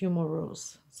in a few more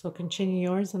rows. So continue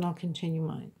yours and I'll continue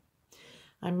mine.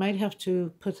 I might have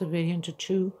to put the video into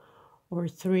 2 or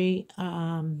 3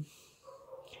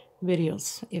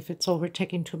 videos if it's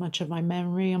overtaking too much of my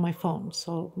memory on my phone.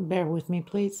 So bear with me,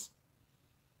 please.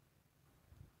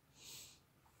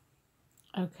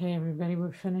 Okay, everybody,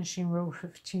 we're finishing row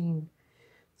 15.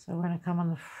 So we're going to come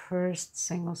on the first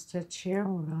single stitch here.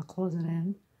 We're going to close it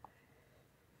in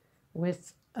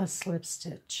with a slip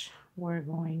stitch. We're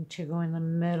going to go in the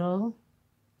middle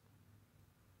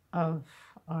of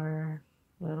our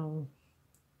little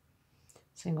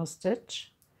single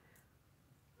stitch,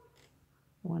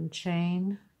 1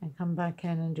 chain, and come back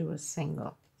in and do a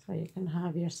single. So you can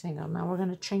have your single. Now we're going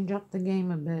to change up the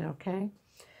game a bit, okay?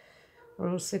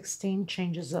 Row 16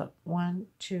 changes up 1,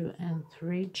 2, and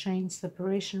 3 chain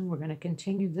separation. We're going to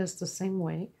continue this the same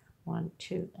way. 1,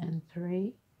 2, and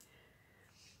 3.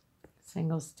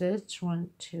 Single stitch, 1,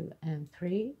 2, and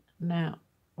 3. Now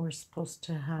we're supposed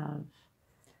to have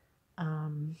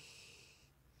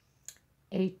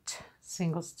 8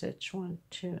 single stitch, 1,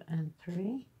 2, and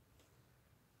 3.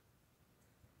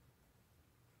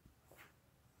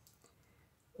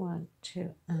 1,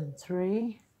 2, and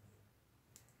 3.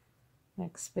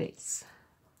 Next space,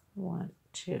 1,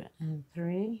 2, and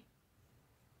 3.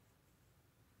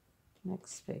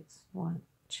 Next space, 1,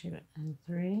 2, and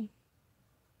 3.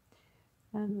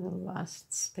 And the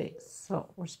last space.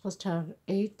 So we're supposed to have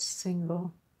 8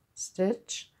 single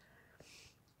stitch,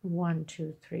 1,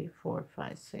 2, 3, 4,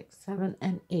 5, 6, 7,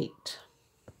 and 8.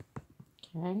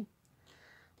 Okay.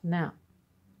 Now,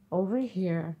 over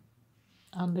here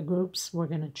on the groups, we're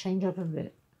going to change up a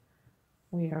bit.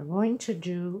 We are going to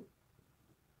do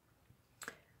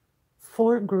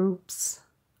 4 groups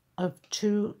of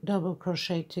 2 double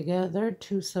crochet together,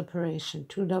 2 separation,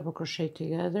 2 double crochet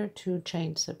together, 2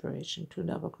 chain separation, 2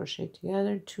 double crochet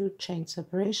together, 2 chain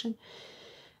separation,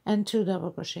 and 2 double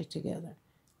crochet together,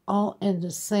 all in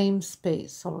the same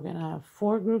space. So we're going to have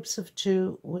 4 groups of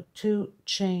 2 with 2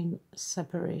 chain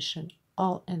separation,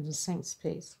 all in the same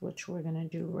space, which we're going to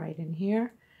do right in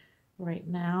here, right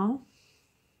now.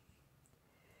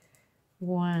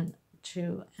 1,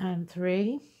 2, and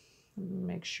 3.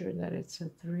 Make sure that it's a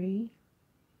 3.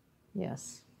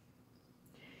 Yes.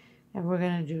 And we're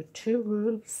going to do 2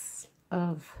 groups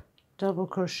of double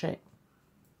crochet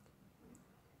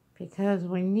because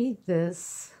we need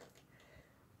this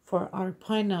for our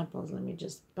pineapples. Let me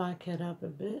just back it up a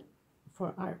bit.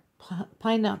 For our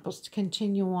pineapples to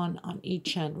continue on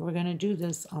each end. We're going to do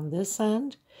this on this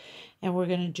end and we're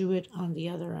going to do it on the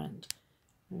other end.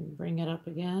 And bring it up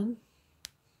again.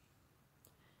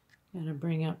 I'm going to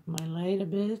bring up my light a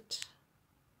bit.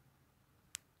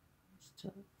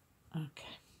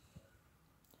 Okay.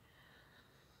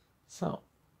 So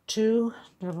 2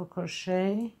 double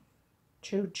crochet,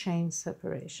 2 chain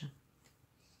separation,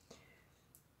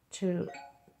 2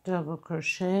 double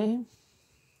crochet,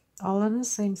 all in the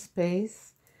same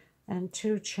space, and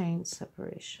 2 chain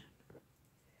separation,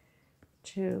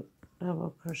 2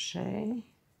 double crochet,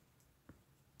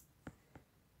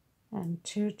 and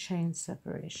 2 chain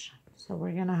separation. So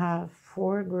we're going to have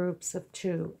 4 groups of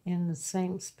 2 in the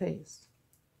same space,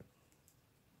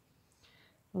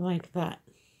 like that.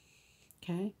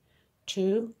 Okay,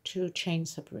 2, 2 chain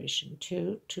separation,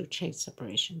 2, 2 chain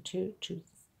separation, 2, 2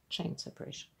 chain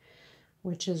separation,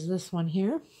 which is this one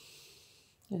here,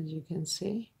 as you can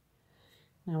see.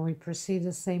 Now we proceed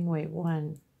the same way,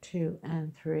 1, 2,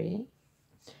 and 3,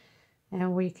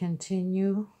 and we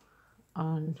continue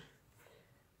on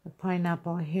the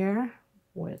pineapple here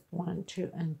with 1, 2,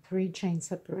 and 3 chain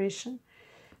separation,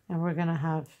 and we're going to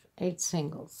have 8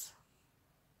 singles.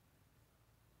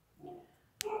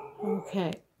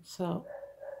 Okay, so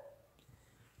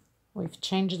we've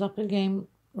changed up again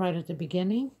right at the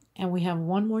beginning, and we have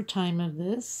one more time of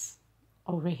this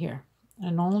over here,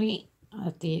 and only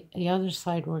at the other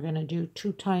side we're going to do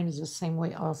 2 times the same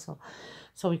way also,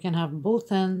 so we can have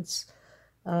both ends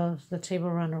of the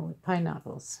table runner with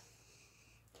pineapples.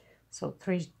 So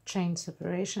 3 chain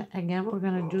separation. Again, we're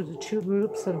going to do the 2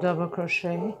 groups of double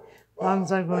crochet.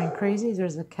 Lungs are going crazy.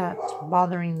 There's a cat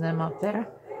bothering them up there.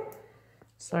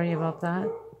 Sorry about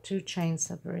that. 2 chain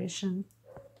separation,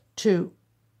 2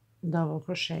 double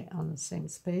crochet on the same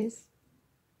space.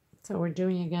 So we're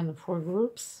doing again the 4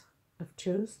 groups of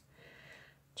 2s,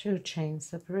 2 chain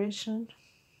separation,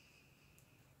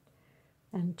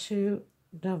 and 2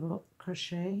 double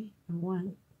crochet, and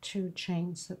 1, 2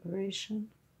 chain separation,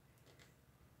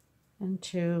 and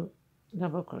 2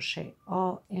 double crochet,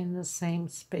 all in the same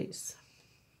space,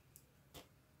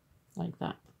 like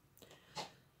that.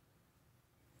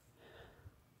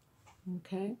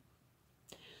 Okay,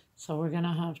 so we're going to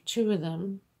have 2 of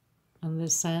them on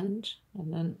this end,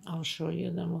 and then I'll show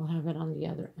you, then we'll have it on the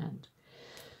other end.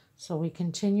 So we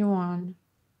continue on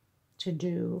to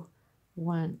do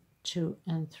 1, 2,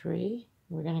 and 3.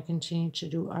 We're going to continue to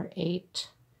do our 8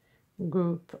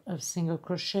 group of single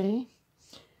crochet,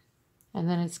 and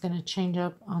then it's going to change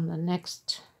up on the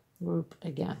next group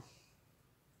again.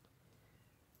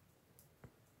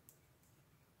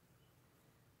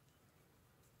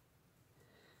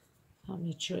 I'll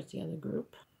meet you at the other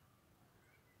group.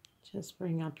 Just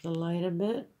bring up the light a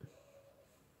bit.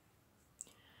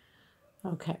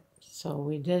 Okay, so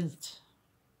we did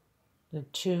the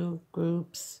 2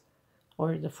 groups,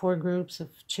 or the 4 groups of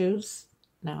 2s.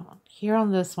 Now here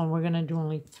on this one we're going to do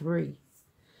only 3.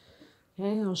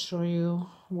 Okay, I'll show you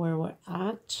where we're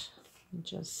at.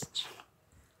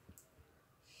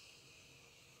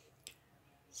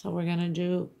 So we're going to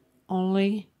do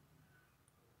only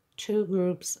 2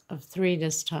 groups of 3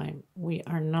 this time. We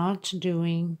are not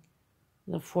doing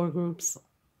the 4 groups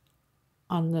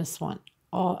on this one.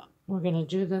 We're going to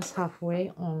do this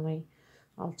halfway only.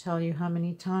 I'll tell you how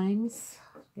many times.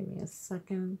 Give me a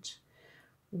second.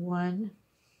 1,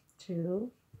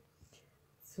 2,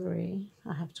 3.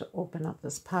 I have to open up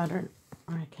this pattern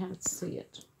or I can't see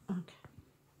it. Okay.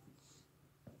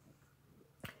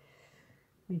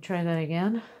 Let me try that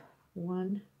again.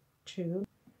 1, 2,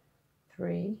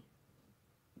 3,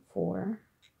 4.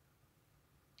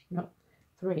 No,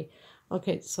 3.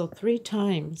 Okay, so 3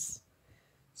 times.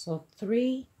 So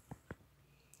three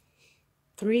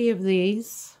of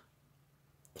these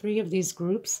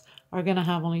groups are going to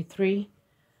have only 3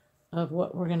 of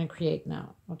what we're going to create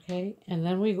now. Okay, and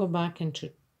then we go back into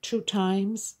 2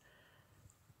 times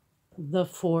the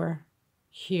 4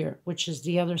 here, which is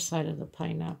the other side of the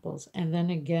pineapples, and then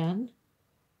again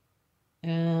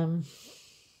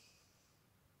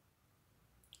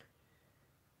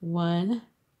 1,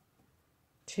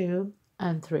 2,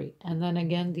 and 3, and then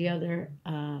again the other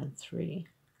 3.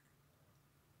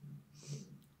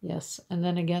 Yes, and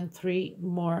then again 3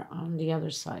 more on the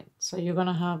other side. So you're going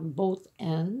to have both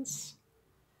ends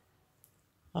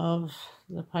of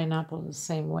the pineapple the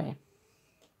same way.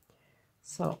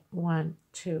 So 1,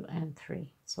 2, and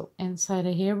 3. So inside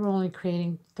of here we're only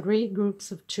creating 3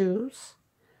 groups of 2s.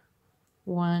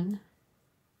 1,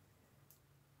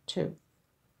 2,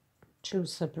 2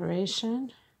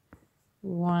 separation,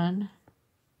 1,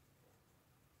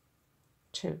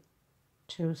 2,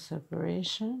 2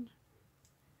 separation,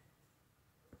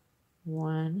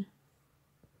 1,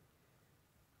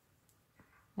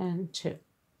 and 2.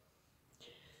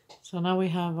 So now we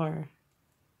have our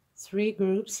 3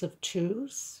 groups of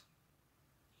 2s,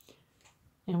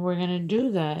 and we're going to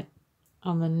do that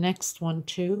on the next one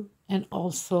too, and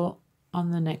also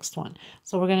on the next one.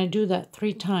 So we're going to do that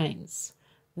 3 times,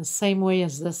 the same way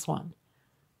as this one.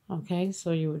 Okay,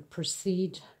 so you would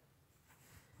proceed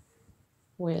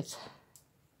with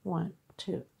 1,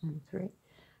 2, and 3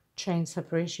 chain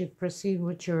separation. You proceed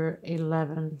with your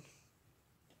 11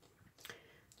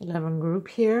 group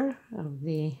here of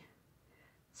the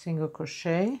single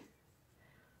crochet,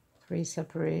 3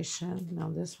 separation. Now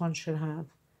this one should have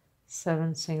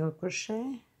 7 single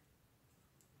crochet,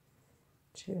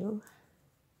 2,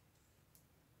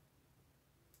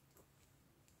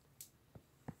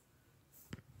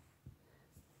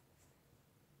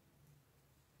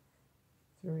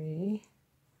 3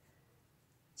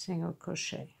 single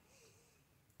crochet,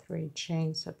 3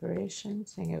 chain separation,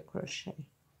 single crochet,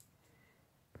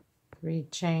 3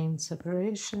 chain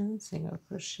separation, single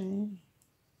crochet,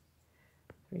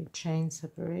 3 chain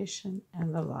separation,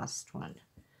 and the last one.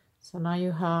 So now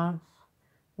you have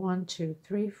 1, 2,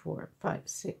 3, 4, 5,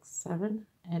 6, 7,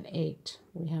 and 8.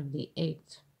 We have the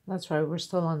 8. That's right, we're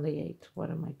still on the 8. What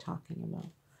am I talking about?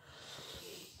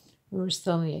 We're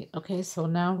still on the 8. Okay, so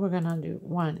now we're going to do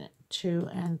 1, 2,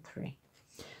 and 3.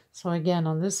 So again,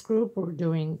 on this group, we're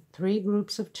doing 3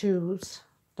 groups of 2s,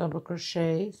 double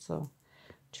crochet. So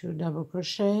 2 double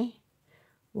crochet,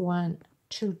 1,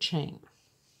 2 chain.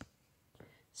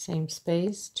 Same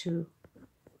space, 2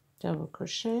 double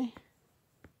crochet,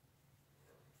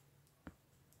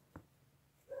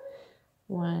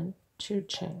 1, 2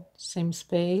 chain. Same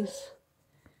space,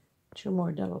 2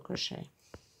 more double crochet.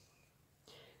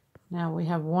 Now we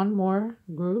have one more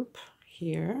group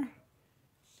here,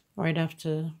 right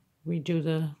after we do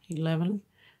the 11.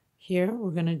 Here we're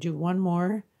going to do one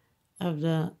more of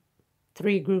the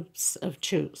 3 groups of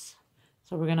 2s.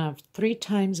 So we're going to have 3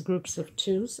 times groups of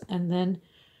 2s, and then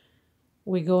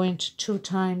we go into 2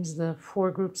 times the 4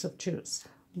 groups of 2s.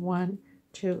 1,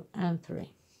 2, and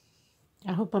 3.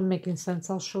 I hope I'm making sense.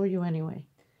 I'll show you anyway,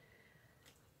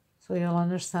 so you'll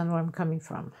understand where I'm coming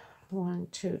from. 1,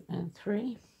 2, and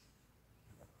 3.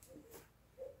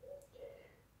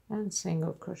 And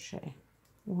single crochet.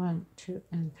 1, 2,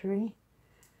 and 3.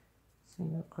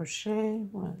 Single crochet.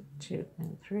 1, 2,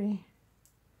 and 3.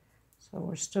 So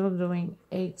we're still doing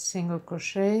 8 single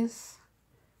crochets.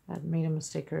 I made a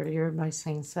mistake earlier by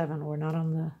saying 7. We're not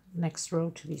on the next row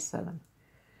to be 7.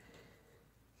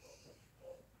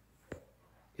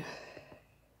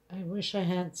 I wish I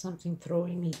had something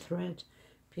throwing me thread,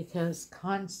 because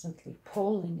constantly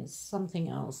pulling is something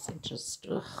else. It just,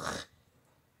 ugh,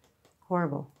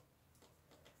 horrible.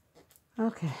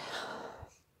 Okay.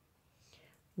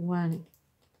 1,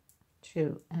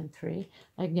 2, and 3.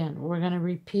 Again, we're going to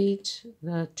repeat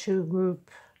the 2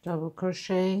 group double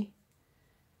crochet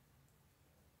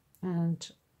and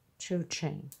 2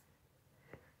 chain.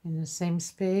 In the same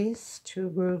space, 2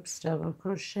 groups double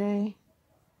crochet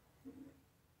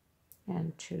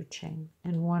and 2 chain.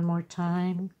 And one more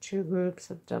time, 2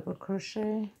 groups of double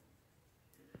crochet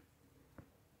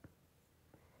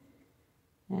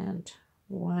and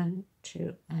 1,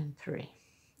 2, and 3.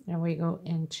 And we go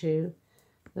into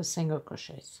the single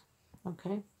crochets.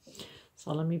 Okay,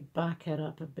 so let me back it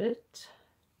up a bit.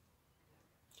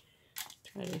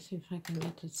 Try to see if I can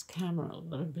get this camera a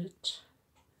little bit,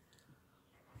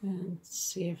 and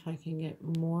see if I can get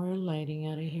more lighting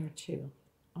out of here too.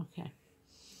 Okay,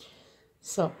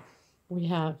 so we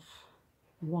have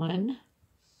 1,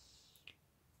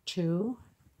 2,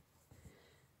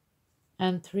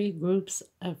 and 3 groups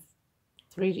of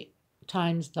 3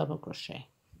 times double crochet,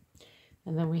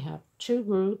 and then we have 2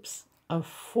 groups of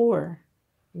 4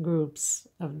 groups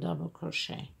of double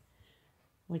crochet,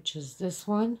 which is this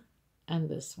one and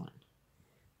this one,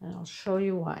 and I'll show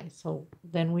you why. So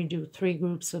then we do 3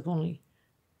 groups of only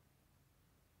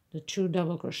the 2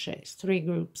 double crochets, 3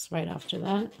 groups right after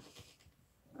that.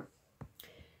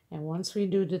 And once we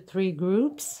do the 3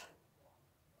 groups,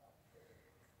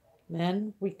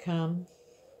 then we come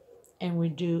and we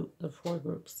do the 4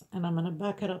 groups. And I'm going to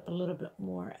back it up a little bit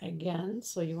more again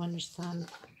so you understand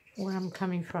where I'm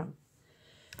coming from.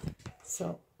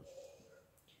 So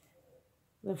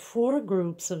the 4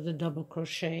 groups of the double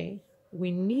crochet, we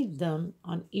need them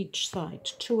on each side,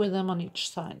 2 of them on each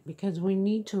side, because we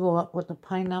need to go up with the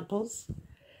pineapples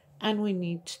and we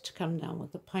need to come down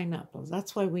with the pineapples.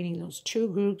 That's why we need those 2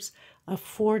 groups of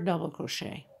 4 double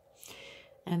crochet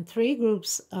and 3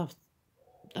 groups of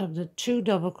the 2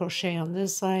 double crochet on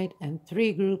this side and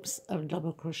 3 groups of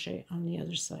double crochet on the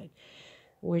other side,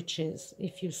 which is,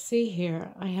 if you see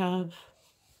here, I have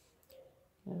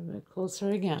a little bit closer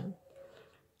again.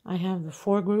 I have the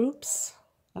 4 groups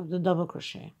of the double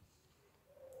crochet,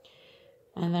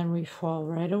 and then we fall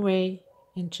right away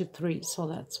into 3. So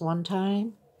that's 1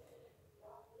 time,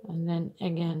 and then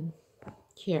again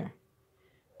here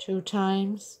 2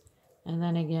 times, and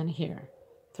then again here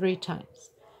 3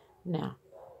 times. Now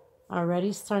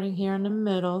already starting here in the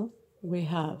middle, we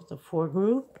have the 4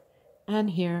 group,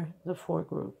 and here the 4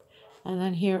 group, and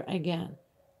then here again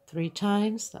 3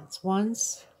 times, that's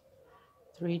once,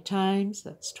 3 times,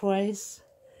 that's twice,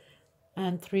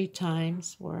 and 3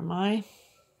 times, where am I?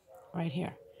 Right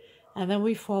here. And then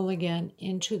we fall again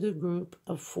into the group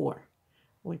of 4,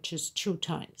 which is 2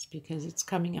 times because it's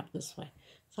coming up this way.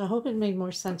 So I hope it made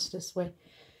more sense this way.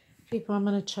 People, I'm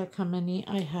going to check how many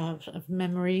I have of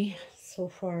memory so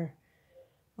far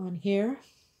on here,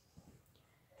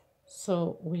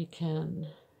 so we can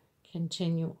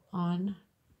continue on,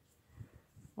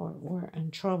 or we're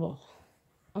in trouble.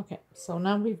 Okay, so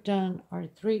now we've done our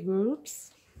 3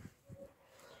 groups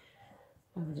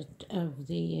of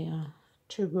the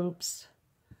 2 groups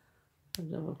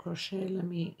of double crochet. Let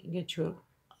me get you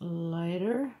a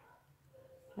lighter.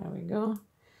 There we go.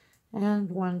 And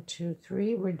 1, 2,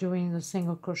 3. We're doing the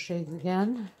single crochets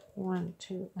again. 1,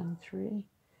 2, and 3,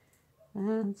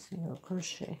 and single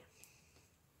crochet.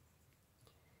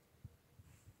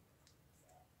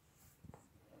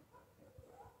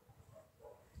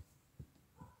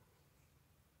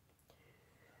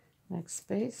 Next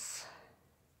space.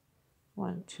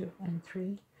 1, 2, and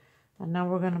 3. And now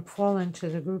we're going to fall into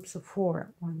the groups of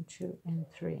 4. 1, 2, and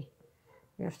 3.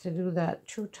 You have to do that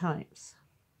 2 times.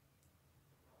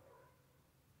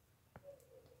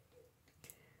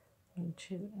 1,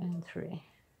 2, and 3.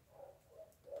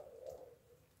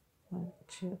 1,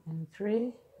 2, and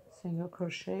 3. Single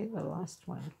crochet, the last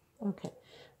one. Okay,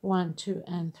 1, 2,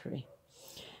 and 3.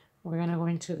 We're going to go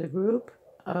into the group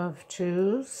of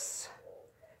 2s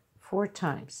 4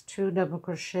 times. 2 double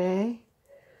crochet,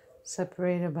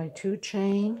 separated by 2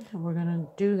 chain, and we're going to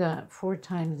do that 4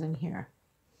 times in here.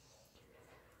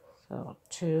 So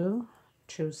 2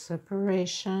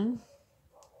 separation,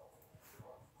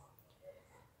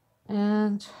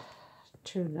 and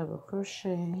 2 double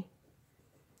crochet,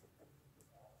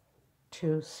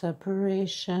 2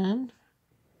 separation,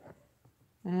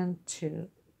 and 2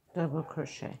 double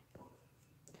crochet,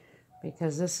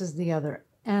 because this is the other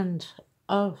end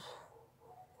of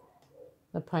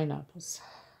the pineapples.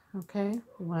 Okay,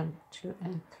 1, 2,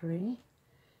 and 3,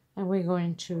 and we go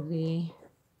into the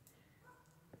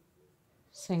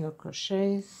single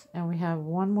crochets, and we have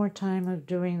one more time of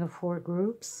doing the 4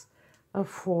 groups of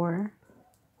 4,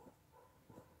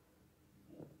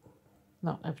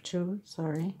 no, of 2,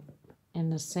 sorry, in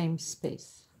the same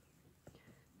space.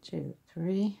 2,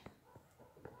 3.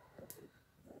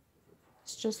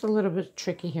 It's just a little bit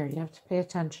tricky here. You have to pay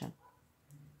attention.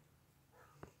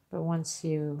 But once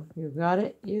you got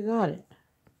it, you got it.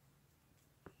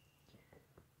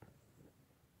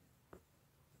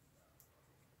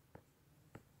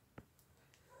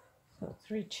 So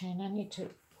 3 chain. I need to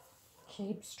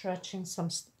keep stretching some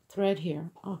thread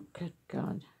here. Oh, good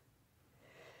God.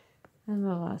 And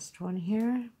the last one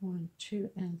here. 1, 2,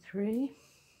 and 3.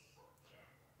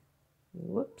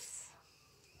 Whoops.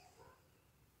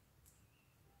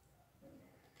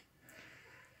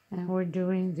 And we're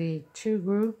doing the 2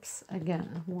 groups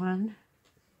again. 1,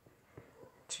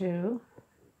 2,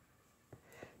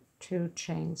 2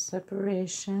 chain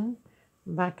separation,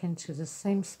 back into the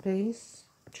same space,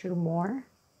 2 more.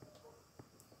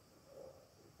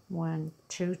 1,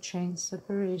 2 chain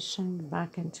separation,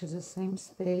 back into the same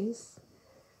space,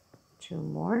 2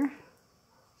 more.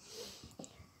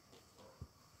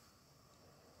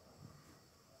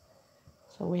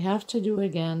 So we have to do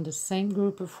again the same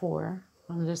group of 4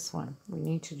 on this one. We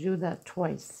need to do that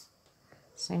twice.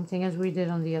 Same thing as we did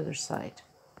on the other side.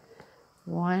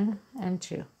 1 and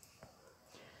 2.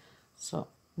 So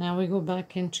now we go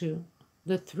back into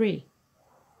the 3.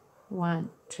 1,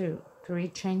 2, 3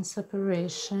 chain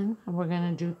separation, and we're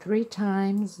going to do 3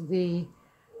 times the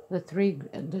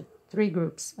three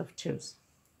groups of 2s.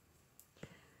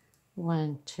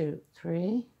 1, 2,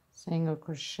 3, single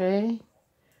crochet,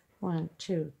 1,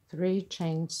 2, 3,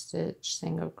 chain stitch,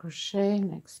 single crochet,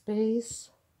 next space,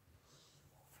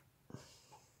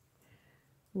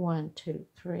 1, 2,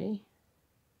 3,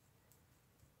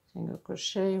 single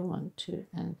crochet, 1, 2,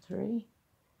 and 3,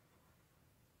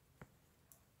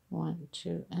 1,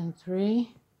 2, and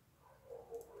 3,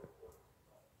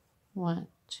 1,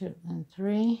 2, and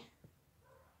 3,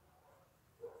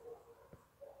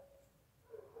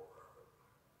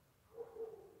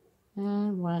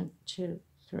 and 1, 2,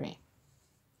 3.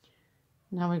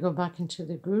 Now we go back into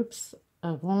the groups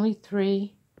of only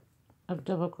 3 of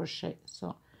double crochet.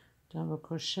 So double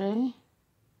crochet,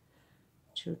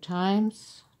 2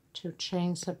 times, 2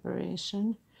 chain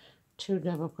separation, 2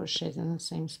 double crochets in the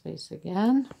same space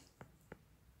again,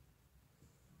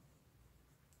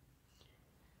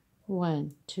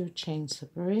 1, 2 chain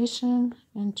separation,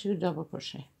 and 2 double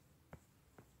crochet.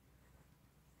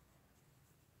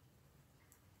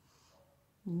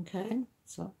 Okay,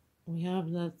 so we have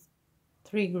the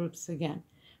 3 groups again,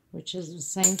 which is the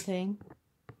same thing.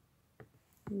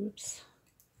 Oops,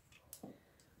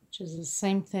 which is the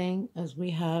same thing as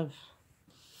we have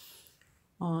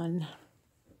on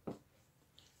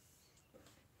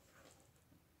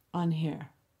here.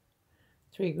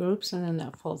 3 groups, and then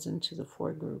that falls into the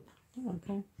 4 group.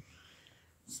 Okay,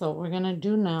 so we're going to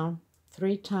do now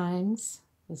 3 times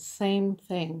the same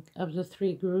thing of the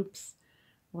 3 groups.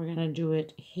 We're going to do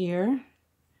it here,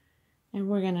 and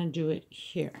we're going to do it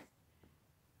here,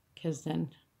 because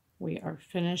then we are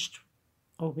finished.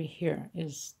 Over here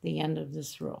is the end of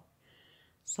this row.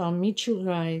 So I'll meet you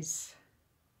guys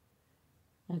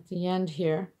at the end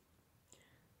here.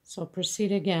 So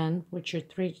proceed again with your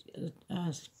 3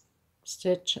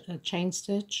 chain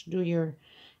stitch. Do your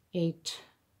 8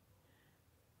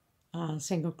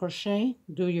 single crochet.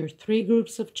 Do your 3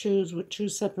 groups of 2s with 2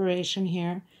 separation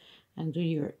here, and do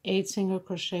your 8 single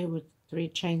crochet with 3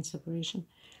 chain separation,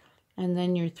 and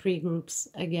then your 3 groups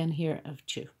again here of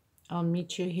 2. I'll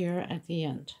meet you here at the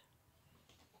end.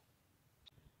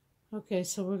 Okay,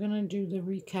 so we're going to do the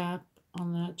recap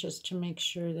on that just to make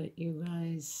sure that you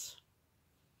guys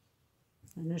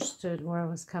understood where I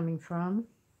was coming from.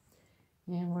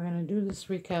 And we're going to do this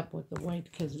recap with the white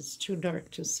because it's too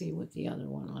dark to see with the other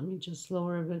one. Let me just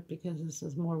lower a bit because this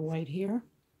is more white here.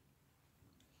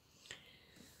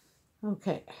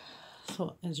 Okay,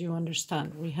 so as you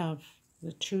understand, we have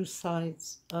the 2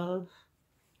 sides of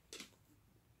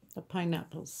the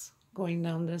pineapples going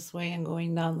down this way and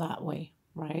going down that way,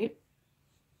 right?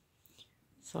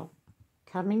 So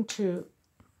coming to,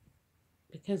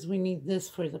 because we need this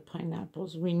for the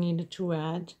pineapples, we needed to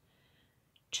add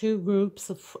 2 groups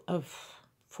of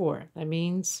 4. That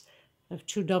means of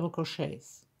 2 double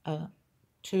crochets,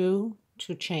 2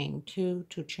 chain, 2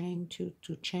 chain, 2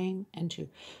 chain, and 2.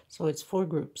 So it's 4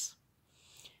 groups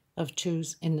of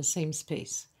 2s in the same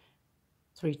space.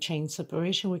 3 chain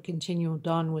separation. We continued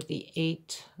on with the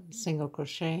 8 single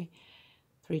crochet,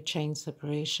 3 chain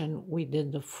separation. We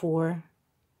did the 4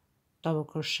 double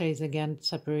crochets again,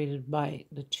 separated by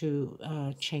the 2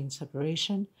 chain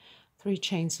separation. 3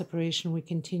 chain separation. We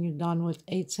continued on with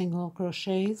 8 single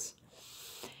crochets,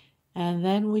 and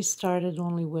then we started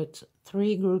only with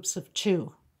 3 groups of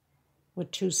 2 with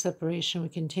 2 separation. We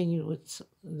continued with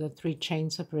the 3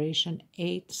 chain separation,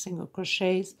 8 single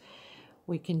crochets.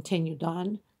 We continued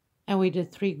on, and we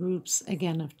did 3 groups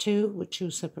again of 2 with 2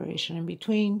 separation in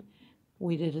between.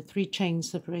 We did a 3 chain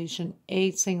separation,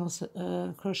 8 single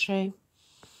crochet,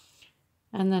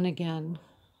 and then again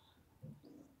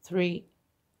 3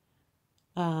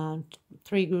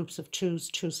 groups of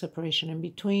 2s, 2 separation in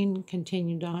between.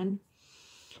 Continued on,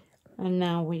 and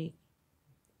now we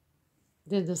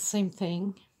did the same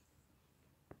thing.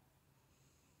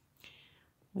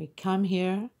 We come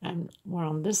here and we're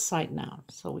on this side now,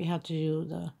 so we had to do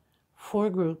the 4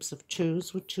 groups of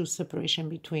 2s with 2 separation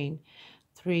between,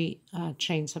 3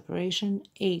 chain separation,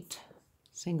 8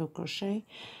 single crochet,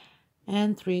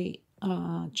 and 3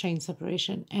 chain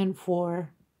separation, and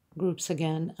 4 groups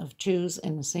again of 2s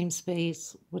in the same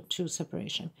space with 2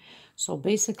 separation. So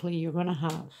basically you're going to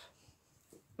have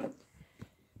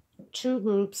 2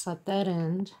 groups at that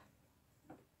end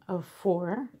of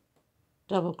 4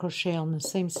 double crochet on the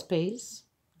same space,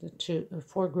 the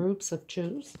 4 groups of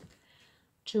 2s,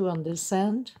 2 on this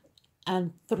end,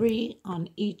 and 3 on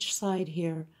each side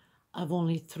here of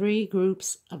only 3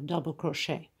 groups of double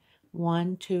crochet,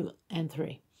 1, 2, and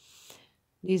 3.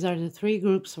 These are the 3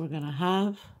 groups we're going to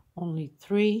have, only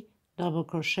 3 double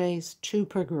crochets, 2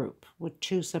 per group with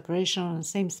 2 separation on the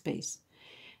same space.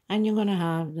 And you're going to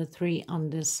have the 3 on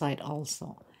this side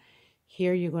also.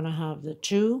 Here you're going to have the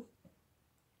 2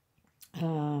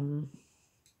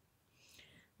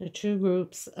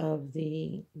 groups of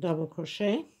the double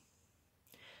crochet.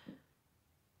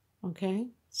 Okay,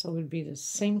 so it would be the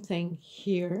same thing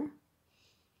here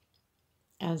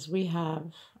as we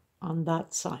have on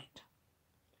that side.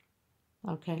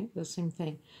 Okay, the same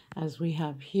thing as we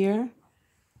have here,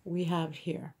 we have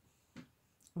here.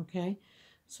 Okay,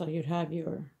 so you'd have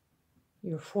your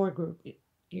 4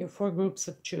 groups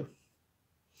of 2.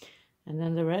 And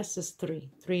then the rest is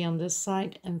 3 on this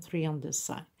side and 3 on this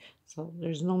side. So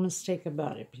there's no mistake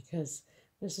about it, because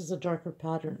this is a darker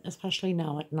pattern, especially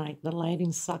now at night. The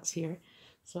lighting sucks here.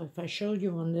 So if I showed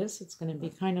you on this, it's going to be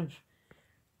kind of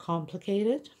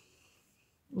complicated.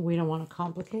 We don't want to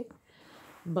complicate,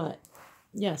 but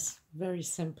yes, very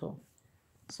simple.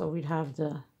 So we'd have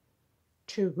the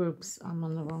 2 groups. I'm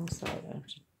on the wrong side. I have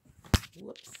to,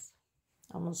 whoops,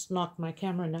 almost knocked my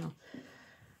camera now.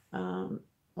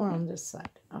 Or on this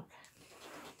side. Okay.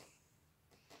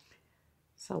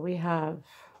 So we have,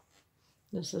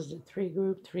 this is the 3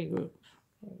 group.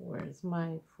 Okay, where's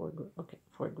my 4 group? Okay,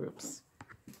 4 groups.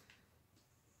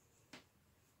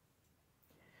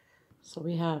 So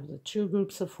we have the 2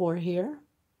 groups of 4 here,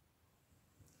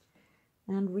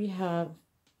 and we have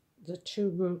the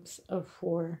 2 groups of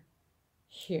 4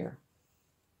 here.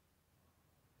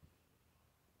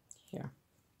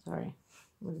 Sorry,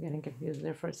 I was getting confused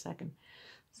there for a second.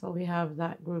 So we have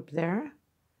that group there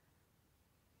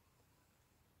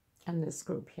and this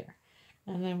group here,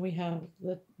 and then we have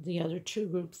the other 2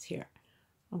 groups here.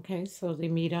 Okay, so they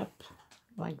meet up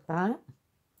like that.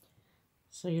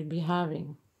 So you'd be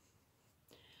having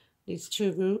these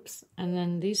 2 groups, and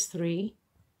then these 3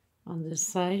 on this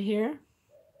side here.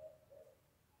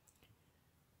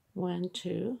 1,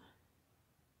 2,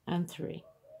 and 3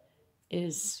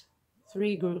 is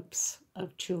 3 groups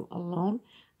of 2 alone,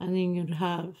 and then you'd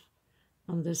have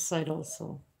on this side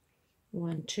also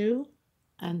 1, 2,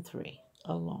 and 3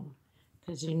 alone,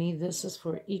 because you need this is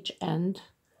for each end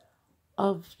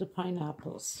of the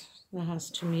pineapples that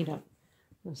has to meet up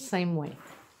the same way.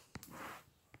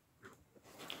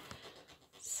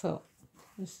 So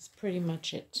this is pretty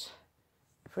much it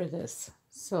for this.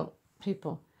 So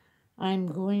people, I'm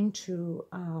going to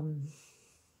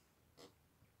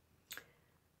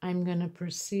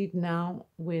proceed now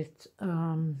with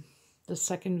the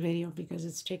second video, because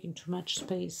it's taking too much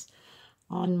space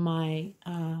on my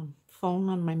phone,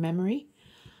 on my memory.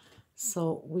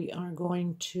 So we are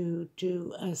going to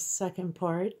do a second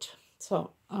part.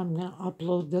 So I'm going to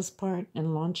upload this part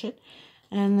and launch it,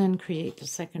 and then create the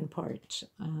second part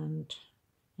and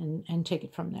take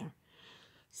it from there.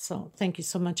 So thank you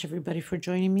so much, everybody, for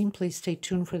joining me. Please stay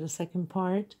tuned for the second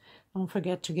part. Don't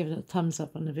forget to give it a thumbs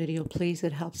up on the video, please.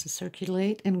 It helps to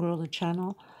circulate and grow the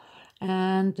channel.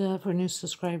 And for new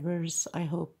subscribers, I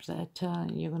hope that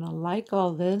you're going to like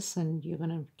all this and you're going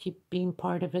to keep being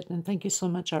part of it. And thank you so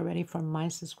much already from my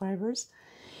subscribers.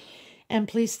 And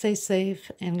please stay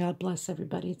safe, and God bless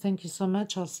everybody. Thank you so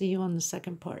much. I'll see you on the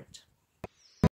second part.